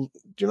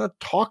not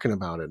talking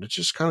about it. It's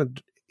just kind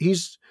of,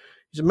 he's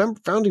a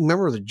founding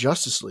member of the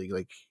Justice League.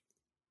 Like,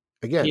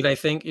 again, Pete, I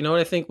think you know what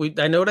I think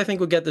I know what I think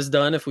would get this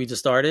done if we just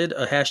started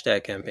a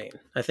hashtag campaign.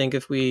 I think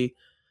if we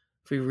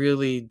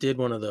really did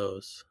one of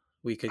those,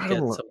 we could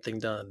get something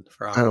done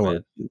for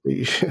Aquaman.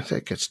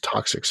 That gets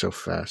toxic so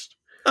fast.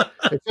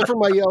 Except for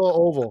my yellow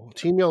oval.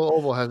 Team Yellow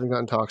Oval hasn't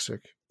gotten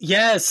toxic.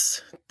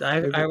 Yes.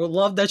 I would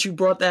love that you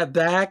brought that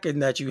back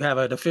and that you have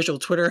an official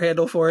Twitter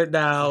handle for it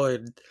now.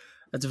 And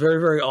that's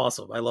very, very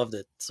awesome. I loved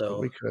it. So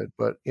we could,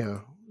 but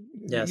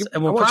yes.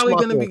 And we're probably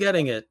going to be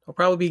getting it. We'll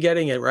probably be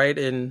getting it right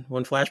in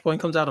when Flashpoint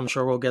comes out. I'm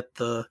sure we'll get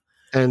the.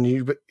 And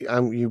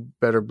you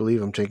better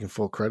believe I'm taking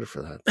full credit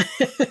for that.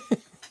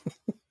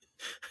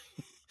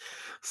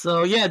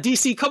 So yeah,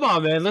 DC, come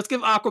on, man. Let's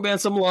give Aquaman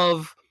some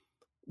love.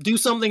 Do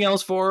something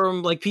else for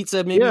him. Like Pete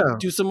said, maybe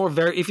do some more.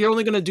 If you're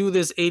only going to do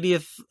this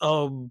 80th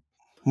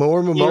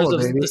more years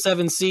of the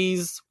Seven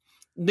Seas,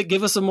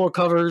 give us some more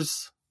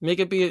covers. Make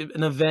it be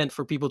an event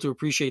for people to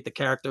appreciate the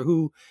character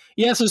who,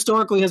 yes,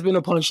 historically has been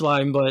a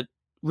punchline, but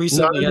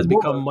recently has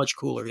become much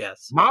cooler.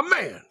 Yes. My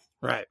man.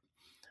 Right.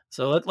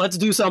 So let's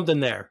do something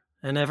there.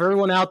 And if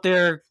everyone out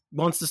there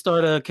wants to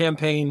start a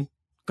campaign,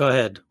 go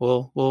ahead.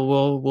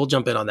 We'll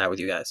jump in on that with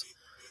you guys.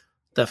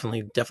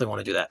 Definitely want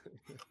to do that.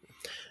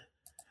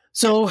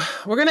 So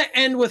we're going to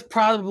end with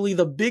probably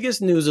the biggest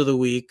news of the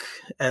week,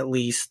 at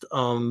least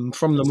from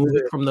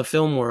the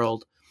film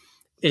world.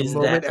 Is the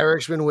moment that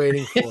Eric's been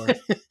waiting for.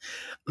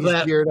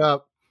 He's geared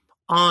up.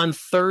 On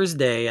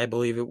Thursday, I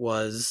believe it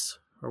was,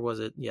 or was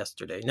it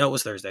yesterday? No, it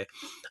was Thursday.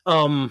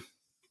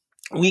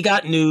 We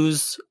got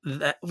news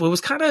that it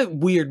was kind of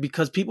weird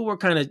because people were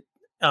kind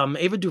of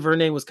Ava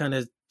DuVernay was kind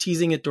of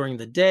teasing it during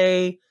the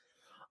day.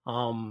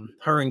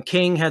 Her and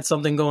King had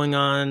something going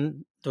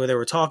on where they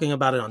were talking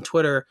about it on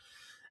Twitter.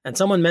 And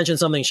someone mentioned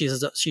something. She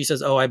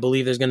says, "Oh, I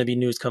believe there's going to be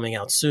news coming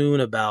out soon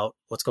about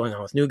what's going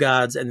on with New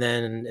Gods." And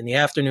then in the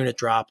afternoon, it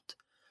dropped.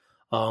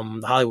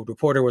 The Hollywood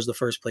Reporter was the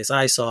first place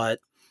I saw it,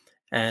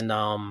 and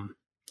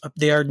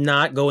they are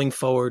not going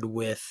forward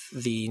with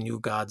the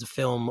New Gods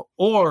film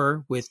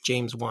or with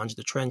James Wan's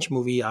The Trench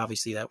movie.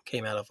 Obviously, that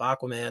came out of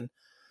Aquaman.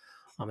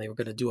 They were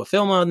going to do a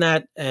film on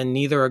that, and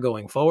neither are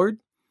going forward.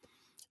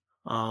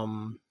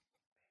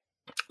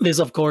 This,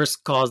 of course,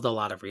 caused a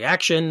lot of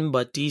reaction,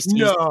 but DC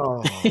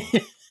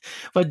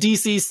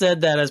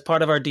said that as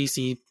part of our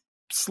DC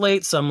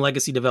slate, some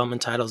legacy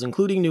development titles,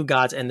 including New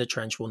Gods and The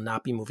Trench, will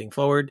not be moving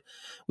forward.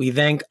 We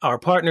thank our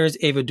partners,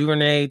 Ava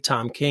DuVernay,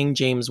 Tom King,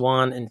 James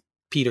Wan, and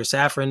Peter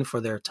Safran for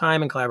their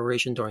time and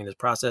collaboration during this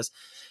process,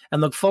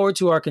 and look forward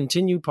to our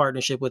continued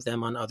partnership with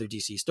them on other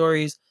DC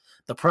stories.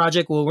 The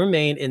project will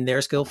remain in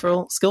their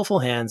skillful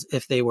hands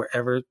if they were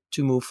ever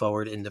to move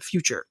forward in the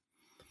future.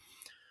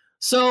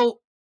 So,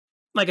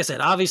 like I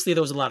said, obviously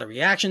there was a lot of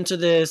reaction to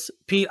this.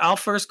 Pete, I'll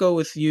first go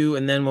with you,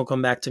 and then we'll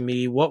come back to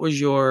me. What was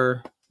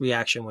your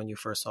reaction when you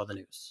first saw the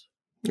news?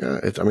 Yeah,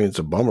 it's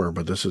a bummer,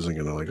 but this isn't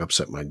going to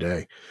upset my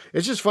day.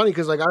 It's just funny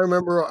because I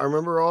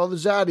remember all the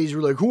zaddies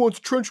were like, "Who wants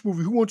a Trench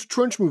movie? Who wants a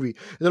Trench movie?"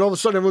 And then all of a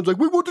sudden everyone's like,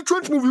 "We want the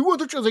Trench movie. We want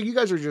the Trench." Like, you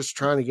guys are just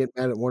trying to get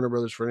mad at Warner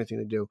Brothers for anything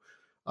to do.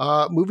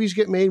 Movies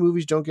get made,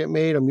 movies don't get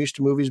made. I'm used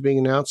to movies being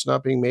announced,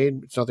 not being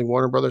made. It's nothing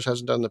Warner Brothers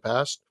hasn't done in the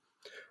past.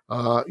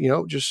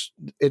 Just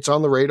it's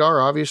on the radar.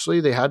 Obviously,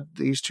 they had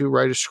these two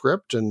write a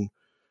script, and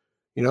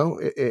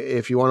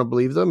if you want to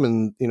believe them,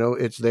 and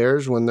it's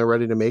theirs when they're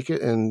ready to make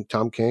it, and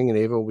Tom King and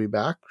Ava will be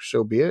back.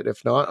 So be it.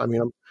 If not,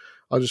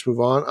 I'll just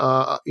move on.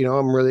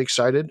 I'm really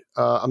excited.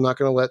 I'm not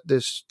going to let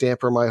this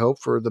damper my hope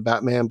for the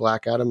Batman,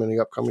 Black Adam, and the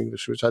upcoming The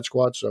Suicide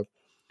Squad. So,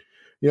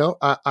 I'm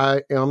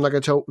not going to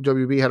tell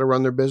WB how to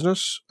run their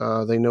business.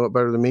 They know it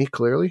better than me,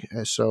 clearly.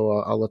 So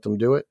I'll let them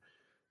do it.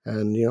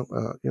 And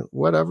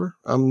whatever.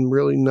 I'm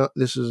really not.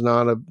 This is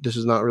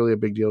not really a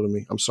big deal to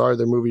me. I'm sorry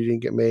their movie didn't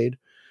get made,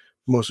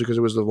 mostly because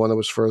it was the one that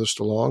was furthest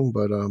along.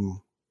 But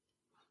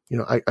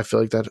I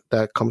feel like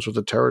that comes with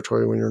the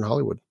territory when you're in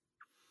Hollywood.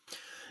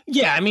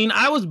 Yeah,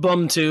 I was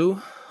bummed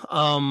too.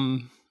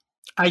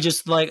 I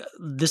just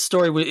this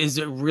story is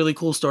a really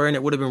cool story, and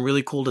it would have been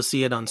really cool to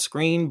see it on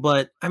screen.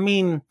 But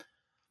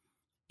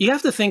you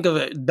have to think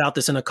about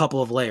this in a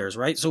couple of layers,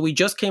 right? So we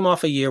just came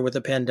off a year with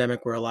a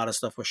pandemic where a lot of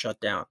stuff was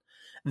shut down.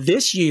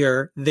 This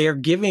year,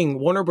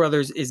 Warner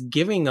Brothers is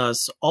giving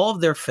us all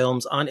of their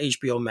films on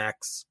HBO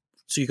Max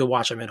so you can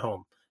watch them at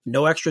home.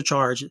 No extra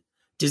charge.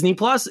 Disney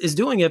Plus is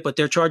doing it, but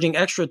they're charging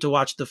extra to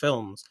watch the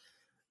films.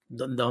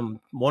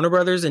 Warner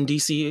Brothers and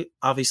DC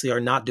obviously are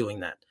not doing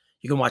that.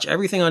 You can watch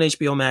everything on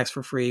HBO Max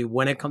for free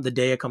the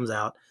day it comes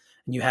out,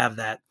 and you have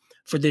that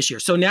for this year.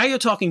 So now you're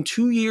talking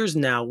 2 years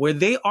now where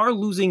they are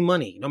losing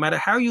money. No matter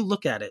how you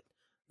look at it,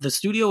 the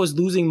studio is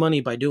losing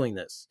money by doing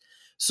this.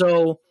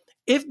 So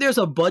if there's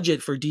a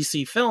budget for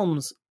DC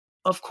films,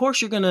 of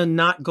course you're going to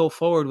not go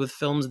forward with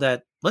films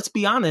that, let's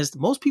be honest,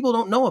 most people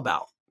don't know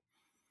about.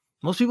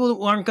 Most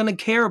people aren't going to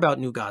care about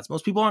New Gods.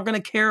 Most people aren't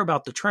going to care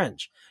about The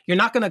Trench. You're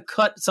not going to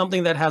cut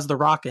something that has The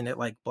Rock in it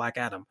like Black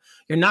Adam.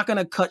 You're not going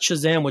to cut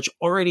Shazam, which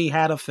already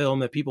had a film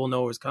that people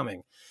know is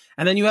coming.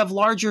 And then you have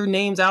larger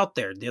names out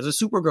there. There's a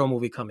Supergirl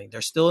movie coming.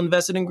 They're still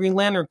invested in Green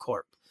Lantern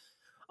Corps.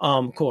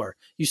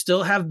 You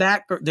still have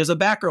there's a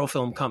Batgirl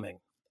film coming.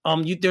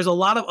 there's a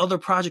lot of other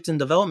projects in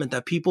development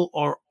that people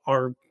are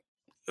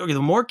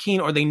either more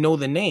keen or they know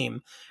the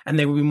name and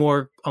they would be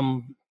more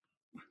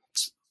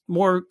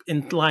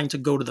inclined to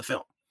go to the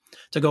film,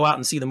 to go out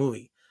and see the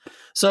movie.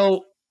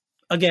 So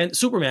again,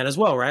 Superman as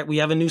well, right? We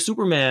have a new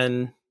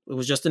Superman. It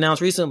was just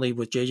announced recently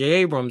with J.J.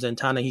 Abrams and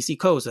Ta-Nehisi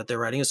Coates that they're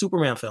writing a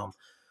Superman film.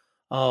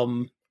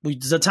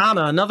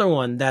 Zatanna, another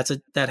one that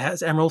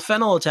has Emerald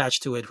Fennell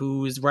attached to it,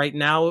 who is right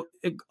now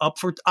up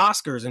for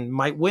Oscars and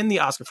might win the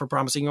Oscar for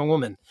Promising Young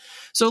Woman.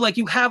 So like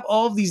you have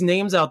all of these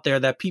names out there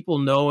that people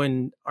know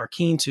and are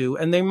keen to,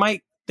 and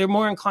they're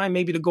more inclined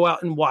maybe to go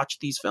out and watch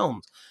these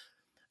films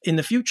in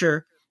the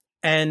future.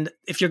 And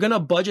if you're going to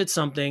budget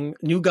something,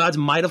 New Gods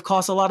might have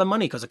cost a lot of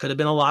money because it could have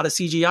been a lot of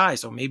CGI.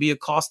 So maybe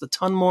it cost a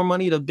ton more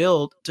money to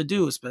build, to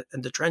do,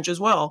 and to trench as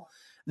well,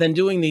 than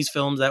doing these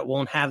films that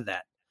won't have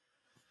that.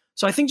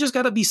 So I think just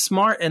got to be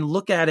smart and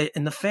look at it.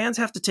 And the fans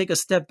have to take a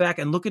step back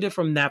and look at it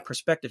from that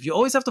perspective. You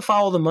always have to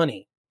follow the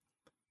money,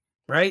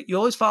 right? You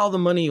always follow the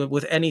money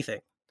with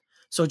anything.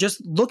 So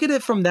just look at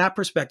it from that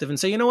perspective and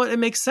say, you know what? It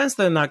makes sense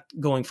they're not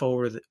going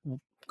forward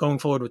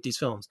with these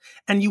films.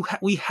 And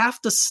we have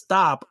to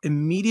stop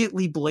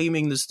immediately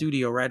blaming the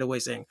studio right away,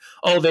 saying,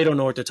 oh, they don't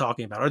know what they're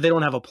talking about, or they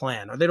don't have a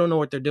plan, or they don't know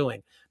what they're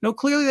doing. No,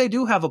 clearly they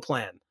do have a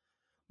plan.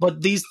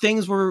 But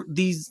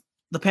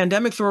the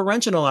pandemic threw a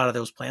wrench in a lot of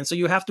those plans, so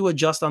you have to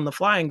adjust on the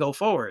fly and go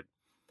forward.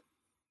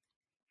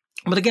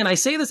 But again, I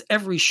say this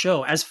every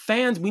show. As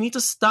fans, we need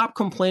to stop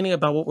complaining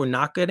about what we're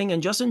not getting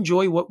and just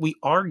enjoy what we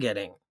are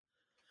getting.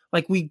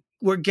 Like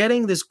we're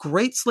getting this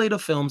great slate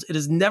of films. It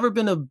has never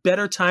been a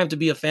better time to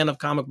be a fan of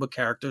comic book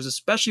characters,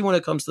 especially when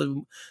it comes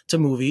to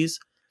movies.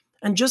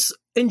 And just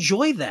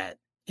enjoy that.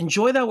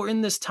 Enjoy that we're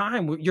in this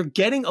time. You're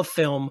getting a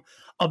film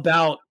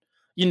about,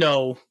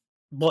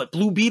 but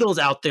Blue Beetle's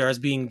out there as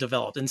being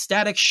developed, and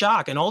Static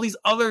Shock, and all these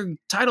other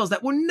titles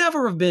that would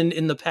never have been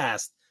in the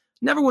past.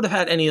 Never would have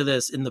had any of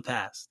this in the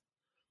past.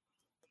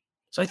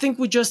 So I think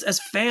as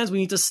fans, we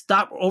need to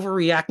stop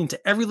overreacting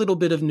to every little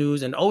bit of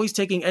news and always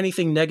taking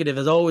anything negative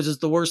as always is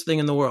the worst thing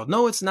in the world.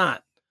 No, it's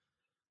not.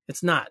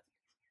 It's not.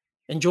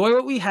 Enjoy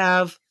what we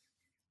have,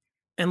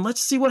 and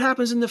let's see what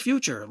happens in the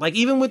future. Like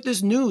even with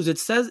this news, it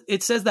says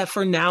that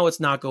for now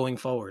it's not going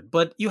forward.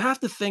 But you have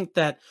to think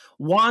that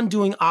Juan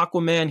doing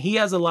Aquaman, he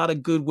has a lot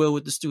of goodwill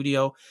with the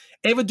studio.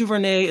 Ava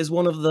DuVernay is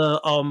one of the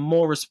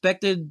more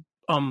respected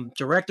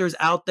directors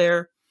out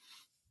there.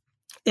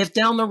 If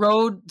down the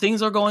road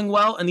things are going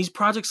well and these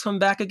projects come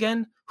back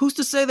again, who's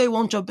to say they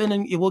won't jump in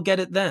and we'll get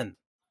it then?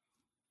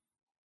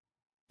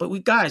 But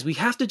we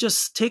have to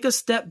just take a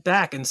step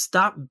back and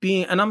stop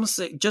being, and I'm going to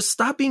say, just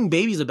stop being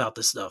babies about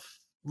this stuff.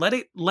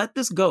 Let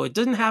this go. It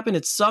didn't happen.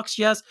 It sucks,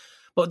 yes,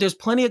 but there's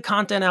plenty of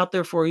content out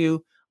there for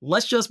you.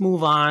 Let's just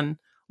move on.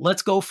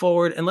 Let's go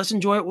forward and let's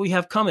enjoy what we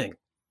have coming.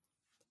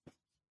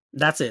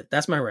 That's it.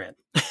 That's my rant.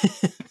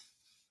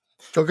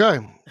 Okay.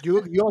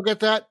 You all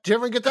get that? Did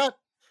everyone get that?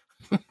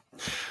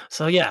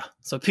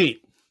 So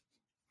Pete,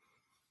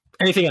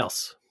 anything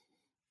else?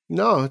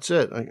 No, that's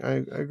it.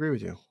 I agree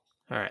with you.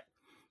 All right.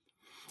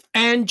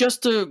 And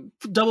just to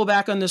double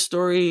back on this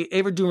story,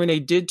 Ava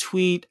DuVernay did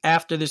tweet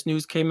after this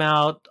news came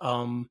out.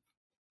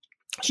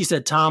 She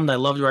said, Tom, I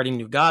loved writing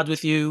New Gods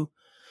with you.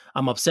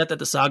 I'm upset that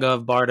the saga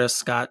of Barda,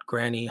 Scott,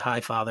 Granny,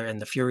 Highfather,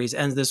 and the Furies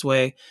ends this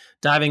way.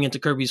 Diving into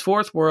Kirby's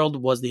fourth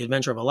world was the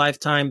adventure of a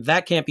lifetime.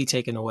 That can't be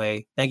taken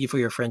away. Thank you for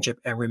your friendship.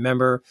 And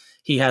remember,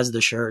 he has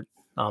the shirt,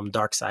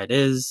 Darkseid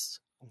is.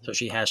 So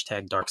she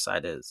hashtag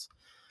Darkseid is.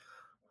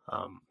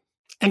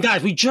 And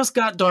guys, we just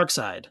got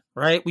Darkseid,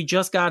 right? We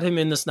just got him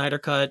in the Snyder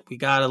Cut. We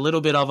got a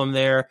little bit of him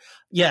there.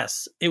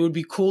 Yes, it would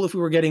be cool if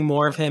we were getting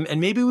more of him, and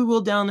maybe we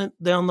will down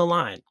the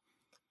line.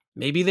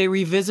 Maybe they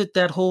revisit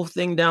that whole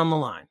thing down the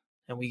line,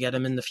 and we get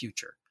him in the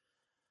future.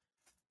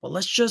 But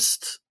let's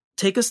just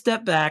take a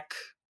step back,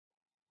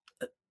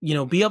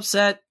 be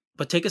upset,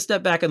 but take a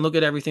step back and look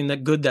at everything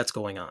that's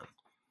going on.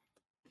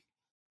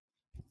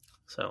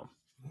 So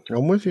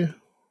I'm with you.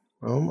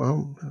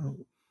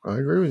 I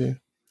agree with you.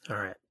 All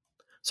right.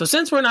 So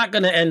since we're not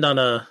going to end on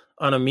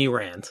a me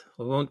rant,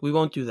 we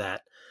won't do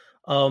that.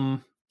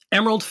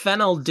 Emerald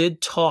Fennell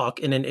did talk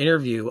in an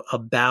interview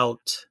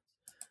about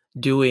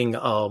doing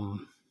the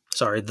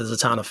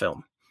Zatanna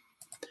film,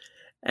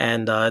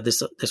 and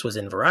this was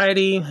in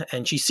Variety,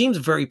 and she seems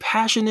very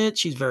passionate.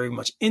 She's very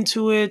much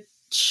into it.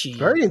 She's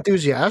very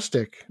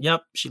enthusiastic.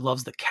 Yep, she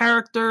loves the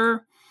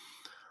character.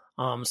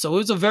 So it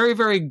was a very,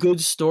 very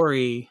good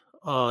story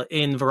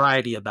in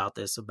Variety about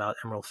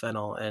Emerald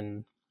Fennell,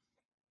 and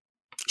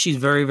she's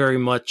very, very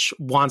much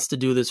wants to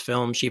do this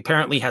film. She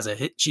apparently has a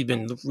hit. She's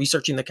been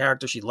researching the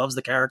character. She loves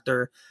the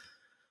character.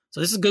 So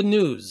this is good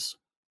news.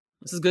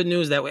 This is good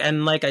news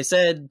and like I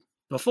said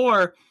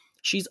before,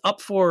 she's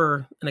up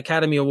for an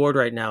Academy Award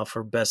right now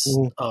for Best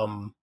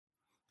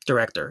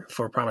Director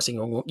for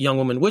Promising Young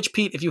Woman, which,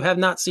 Pete, if you have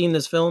not seen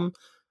this film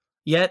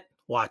yet,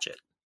 watch it.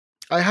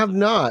 I have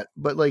not,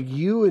 but like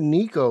you and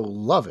Nico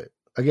love it.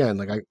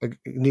 Again,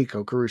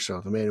 Nico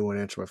Caruso, the man who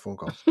wouldn't answer my phone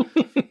calls.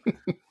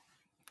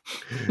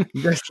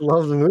 You guys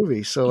love the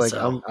movie, so I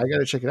got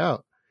to check it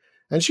out.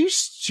 And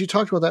she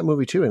talked about that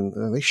movie too,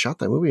 and they shot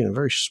that movie in a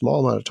very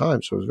small amount of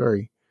time, so it was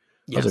very.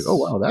 Yes. I was like, oh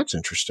wow, that's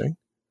interesting.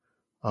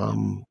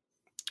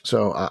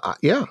 So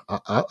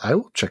I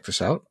will check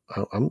this out.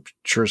 I'm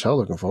sure as hell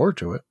looking forward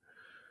to it.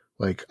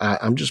 Like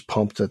I'm just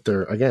pumped that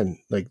they're again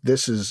like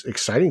this is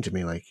exciting to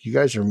me. Like you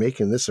guys are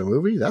making this a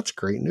movie. That's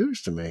great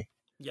news to me.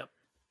 Yep.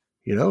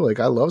 You know, like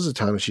I love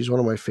Zatanna. She's one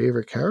of my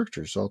favorite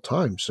characters all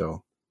time.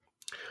 So.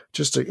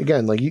 Just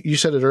again, like you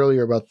said it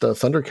earlier about the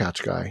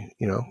Thundercats guy,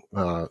 you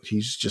know,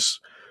 he's just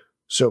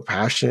so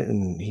passionate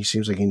and he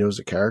seems like he knows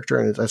the character,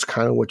 and that's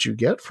kind of what you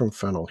get from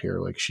Fennel here.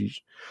 Like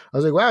I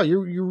was like, wow,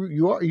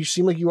 you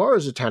seem like you are a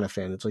Zatanna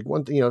fan. It's like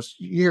one thing, you know,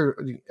 you hear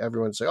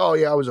everyone say, oh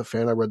yeah, I was a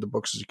fan. I read the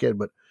books as a kid,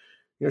 but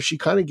you know, she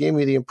kind of gave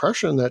me the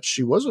impression that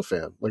she was a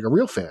fan, like a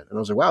real fan. And I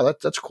was like, wow,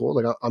 that's cool.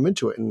 Like I'm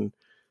into it. And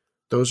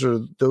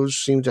those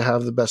seem to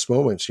have the best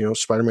moments. You know,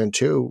 Spider-Man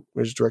 2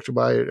 was directed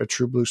by a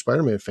true blue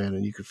Spider-Man fan,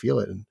 and you could feel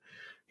it. And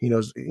he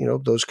knows, you know,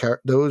 those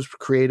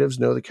creatives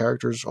know the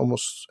characters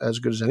almost as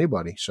good as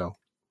anybody. So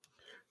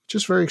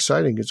just very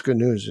exciting. It's good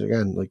news.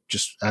 Again, like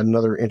just add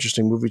another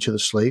interesting movie to the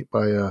slate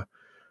by a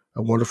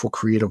wonderful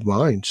creative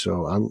mind.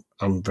 So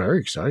I'm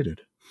very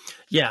excited.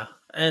 Yeah.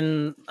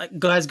 And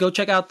guys, go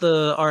check out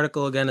the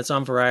article again. It's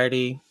on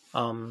Variety.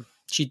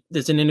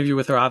 There's an interview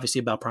with her, obviously,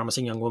 about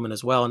Promising Young Woman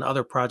as well and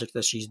other projects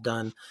that she's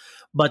done.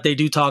 But they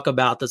do talk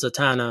about the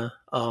Zatanna,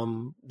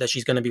 that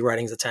she's going to be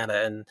writing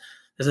Zatanna. And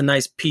there's a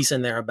nice piece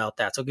in there about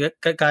that. So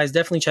guys,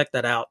 definitely check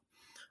that out.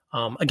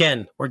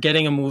 Again, we're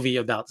getting a movie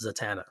about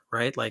Zatanna,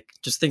 right? Like,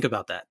 just think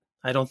about that.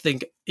 I don't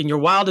think in your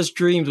wildest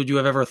dreams would you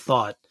have ever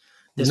thought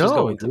this was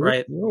going to,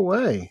 right? No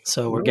way.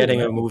 So we're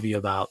getting a movie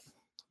about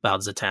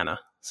Zatanna.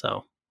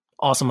 So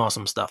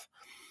awesome stuff.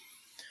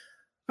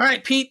 All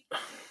right, Pete.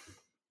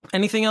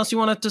 Anything else you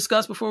want to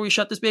discuss before we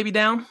shut this baby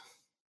down?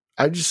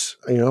 I just,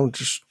 like,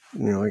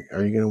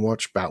 are you going to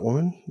watch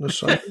Batwoman this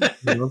Sunday?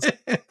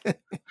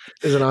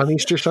 Is it on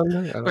Easter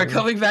Sunday? We're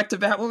coming back to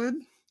Batwoman?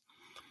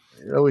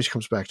 It always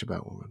comes back to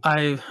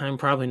Batwoman. I'm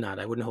probably not.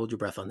 I wouldn't hold your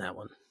breath on that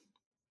one.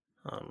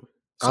 I'm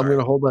going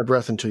to hold my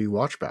breath until you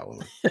watch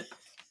Batwoman.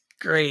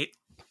 Great.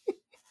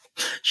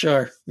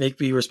 Sure.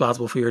 Make me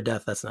responsible for your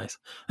death. That's nice.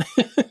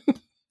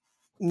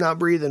 Not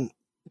breathing.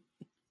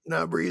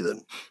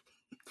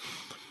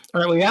 All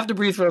right, well, you have to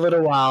breathe for a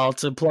little while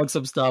to plug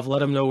some stuff. Let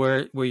them know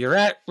where you're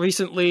at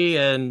recently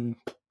and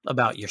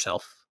about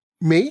yourself.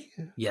 Me?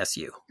 Yes,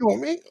 you. You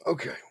want me?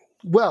 Okay.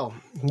 Well,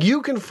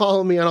 you can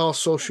follow me on all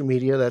social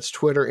media. That's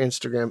Twitter,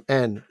 Instagram,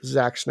 and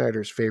Zack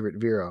Snyder's favorite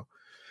Vero.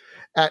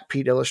 At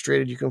Pete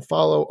Illustrated. You can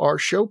follow our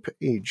show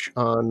page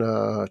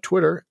on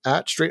Twitter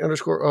at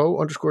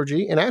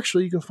straight_O_G. And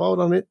actually, you can follow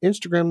it on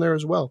Instagram there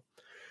as well.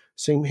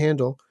 Same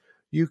handle.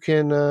 You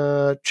can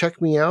check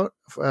me out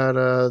at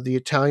the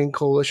Italian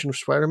Coalition of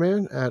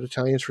Spider-Man, at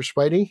Italians for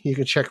Spidey. You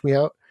can check me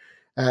out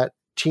at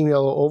Team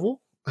Yellow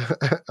Oval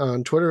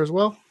on Twitter as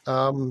well.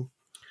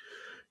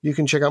 You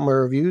can check out my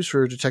reviews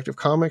for Detective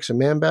Comics and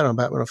Man-Bat on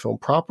Batman on Film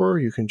proper.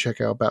 You can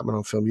check out Batman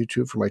on Film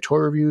YouTube for my toy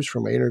reviews,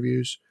 for my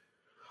interviews,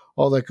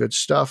 all that good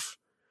stuff.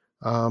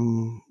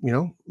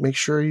 Make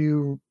sure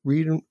you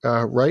read,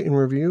 write a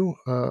review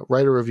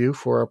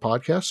for our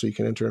podcast so you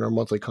can enter in our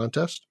monthly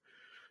contest.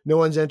 No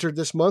one's entered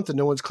this month, and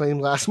no one's claimed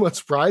last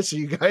month's prize, so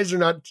you guys are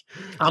not.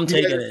 I'm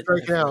taking it.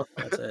 Out.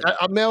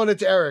 I'm mailing it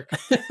to Eric.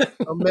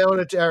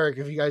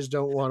 If you guys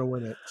don't want to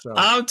win it. So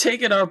I'm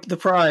taking the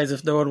prize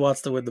if no one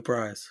wants to win the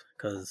prize,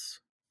 because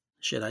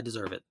shit, I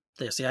deserve it.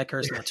 There, see, I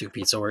cursed not too,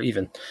 Pete, so we're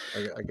even.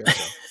 I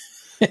guess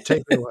so.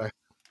 Take it away.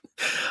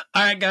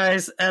 All right,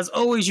 guys. As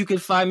always, you can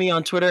find me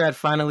on Twitter at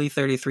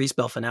Finally33,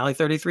 spell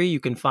Finale33. You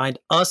can find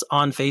us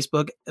on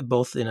Facebook,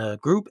 both in a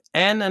group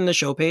and on the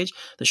show page.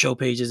 The show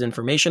page is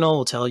informational.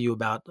 We'll tell you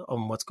about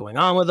what's going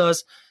on with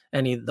us.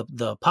 Any of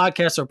the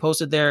podcasts are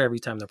posted there. Every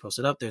time they're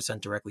posted up, they're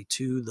sent directly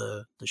to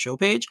the show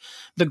page.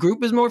 The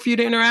group is more for you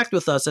to interact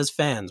with us as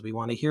fans. We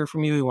want to hear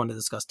from you. We want to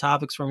discuss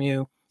topics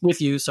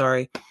with you.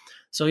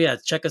 So yeah,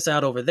 check us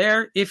out over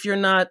there. If you're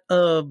not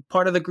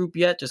part of the group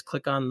yet, just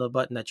click on the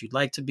button that you'd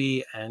like to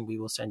be, and we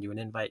will send you an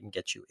invite and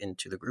get you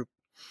into the group.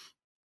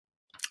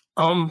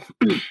 I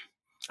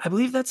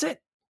believe that's it.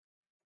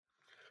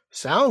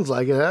 Sounds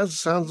like it. That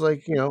sounds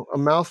like, a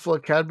mouthful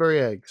of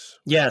Cadbury eggs.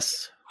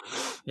 Yes.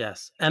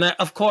 And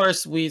of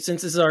course, since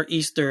this is our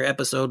Easter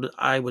episode,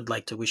 I would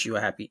like to wish you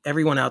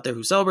everyone out there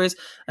who celebrates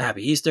a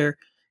happy Easter.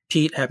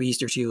 Pete, happy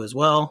Easter to you as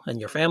well and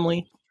your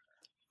family.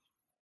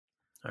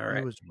 All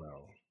right. You as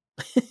well.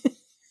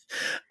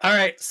 All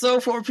right. So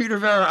for Peter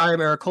Vera, I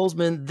am Eric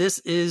Holzman. This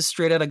is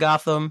Straight Outta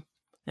Gotham,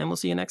 and we'll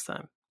see you next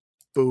time.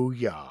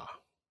 Booyah.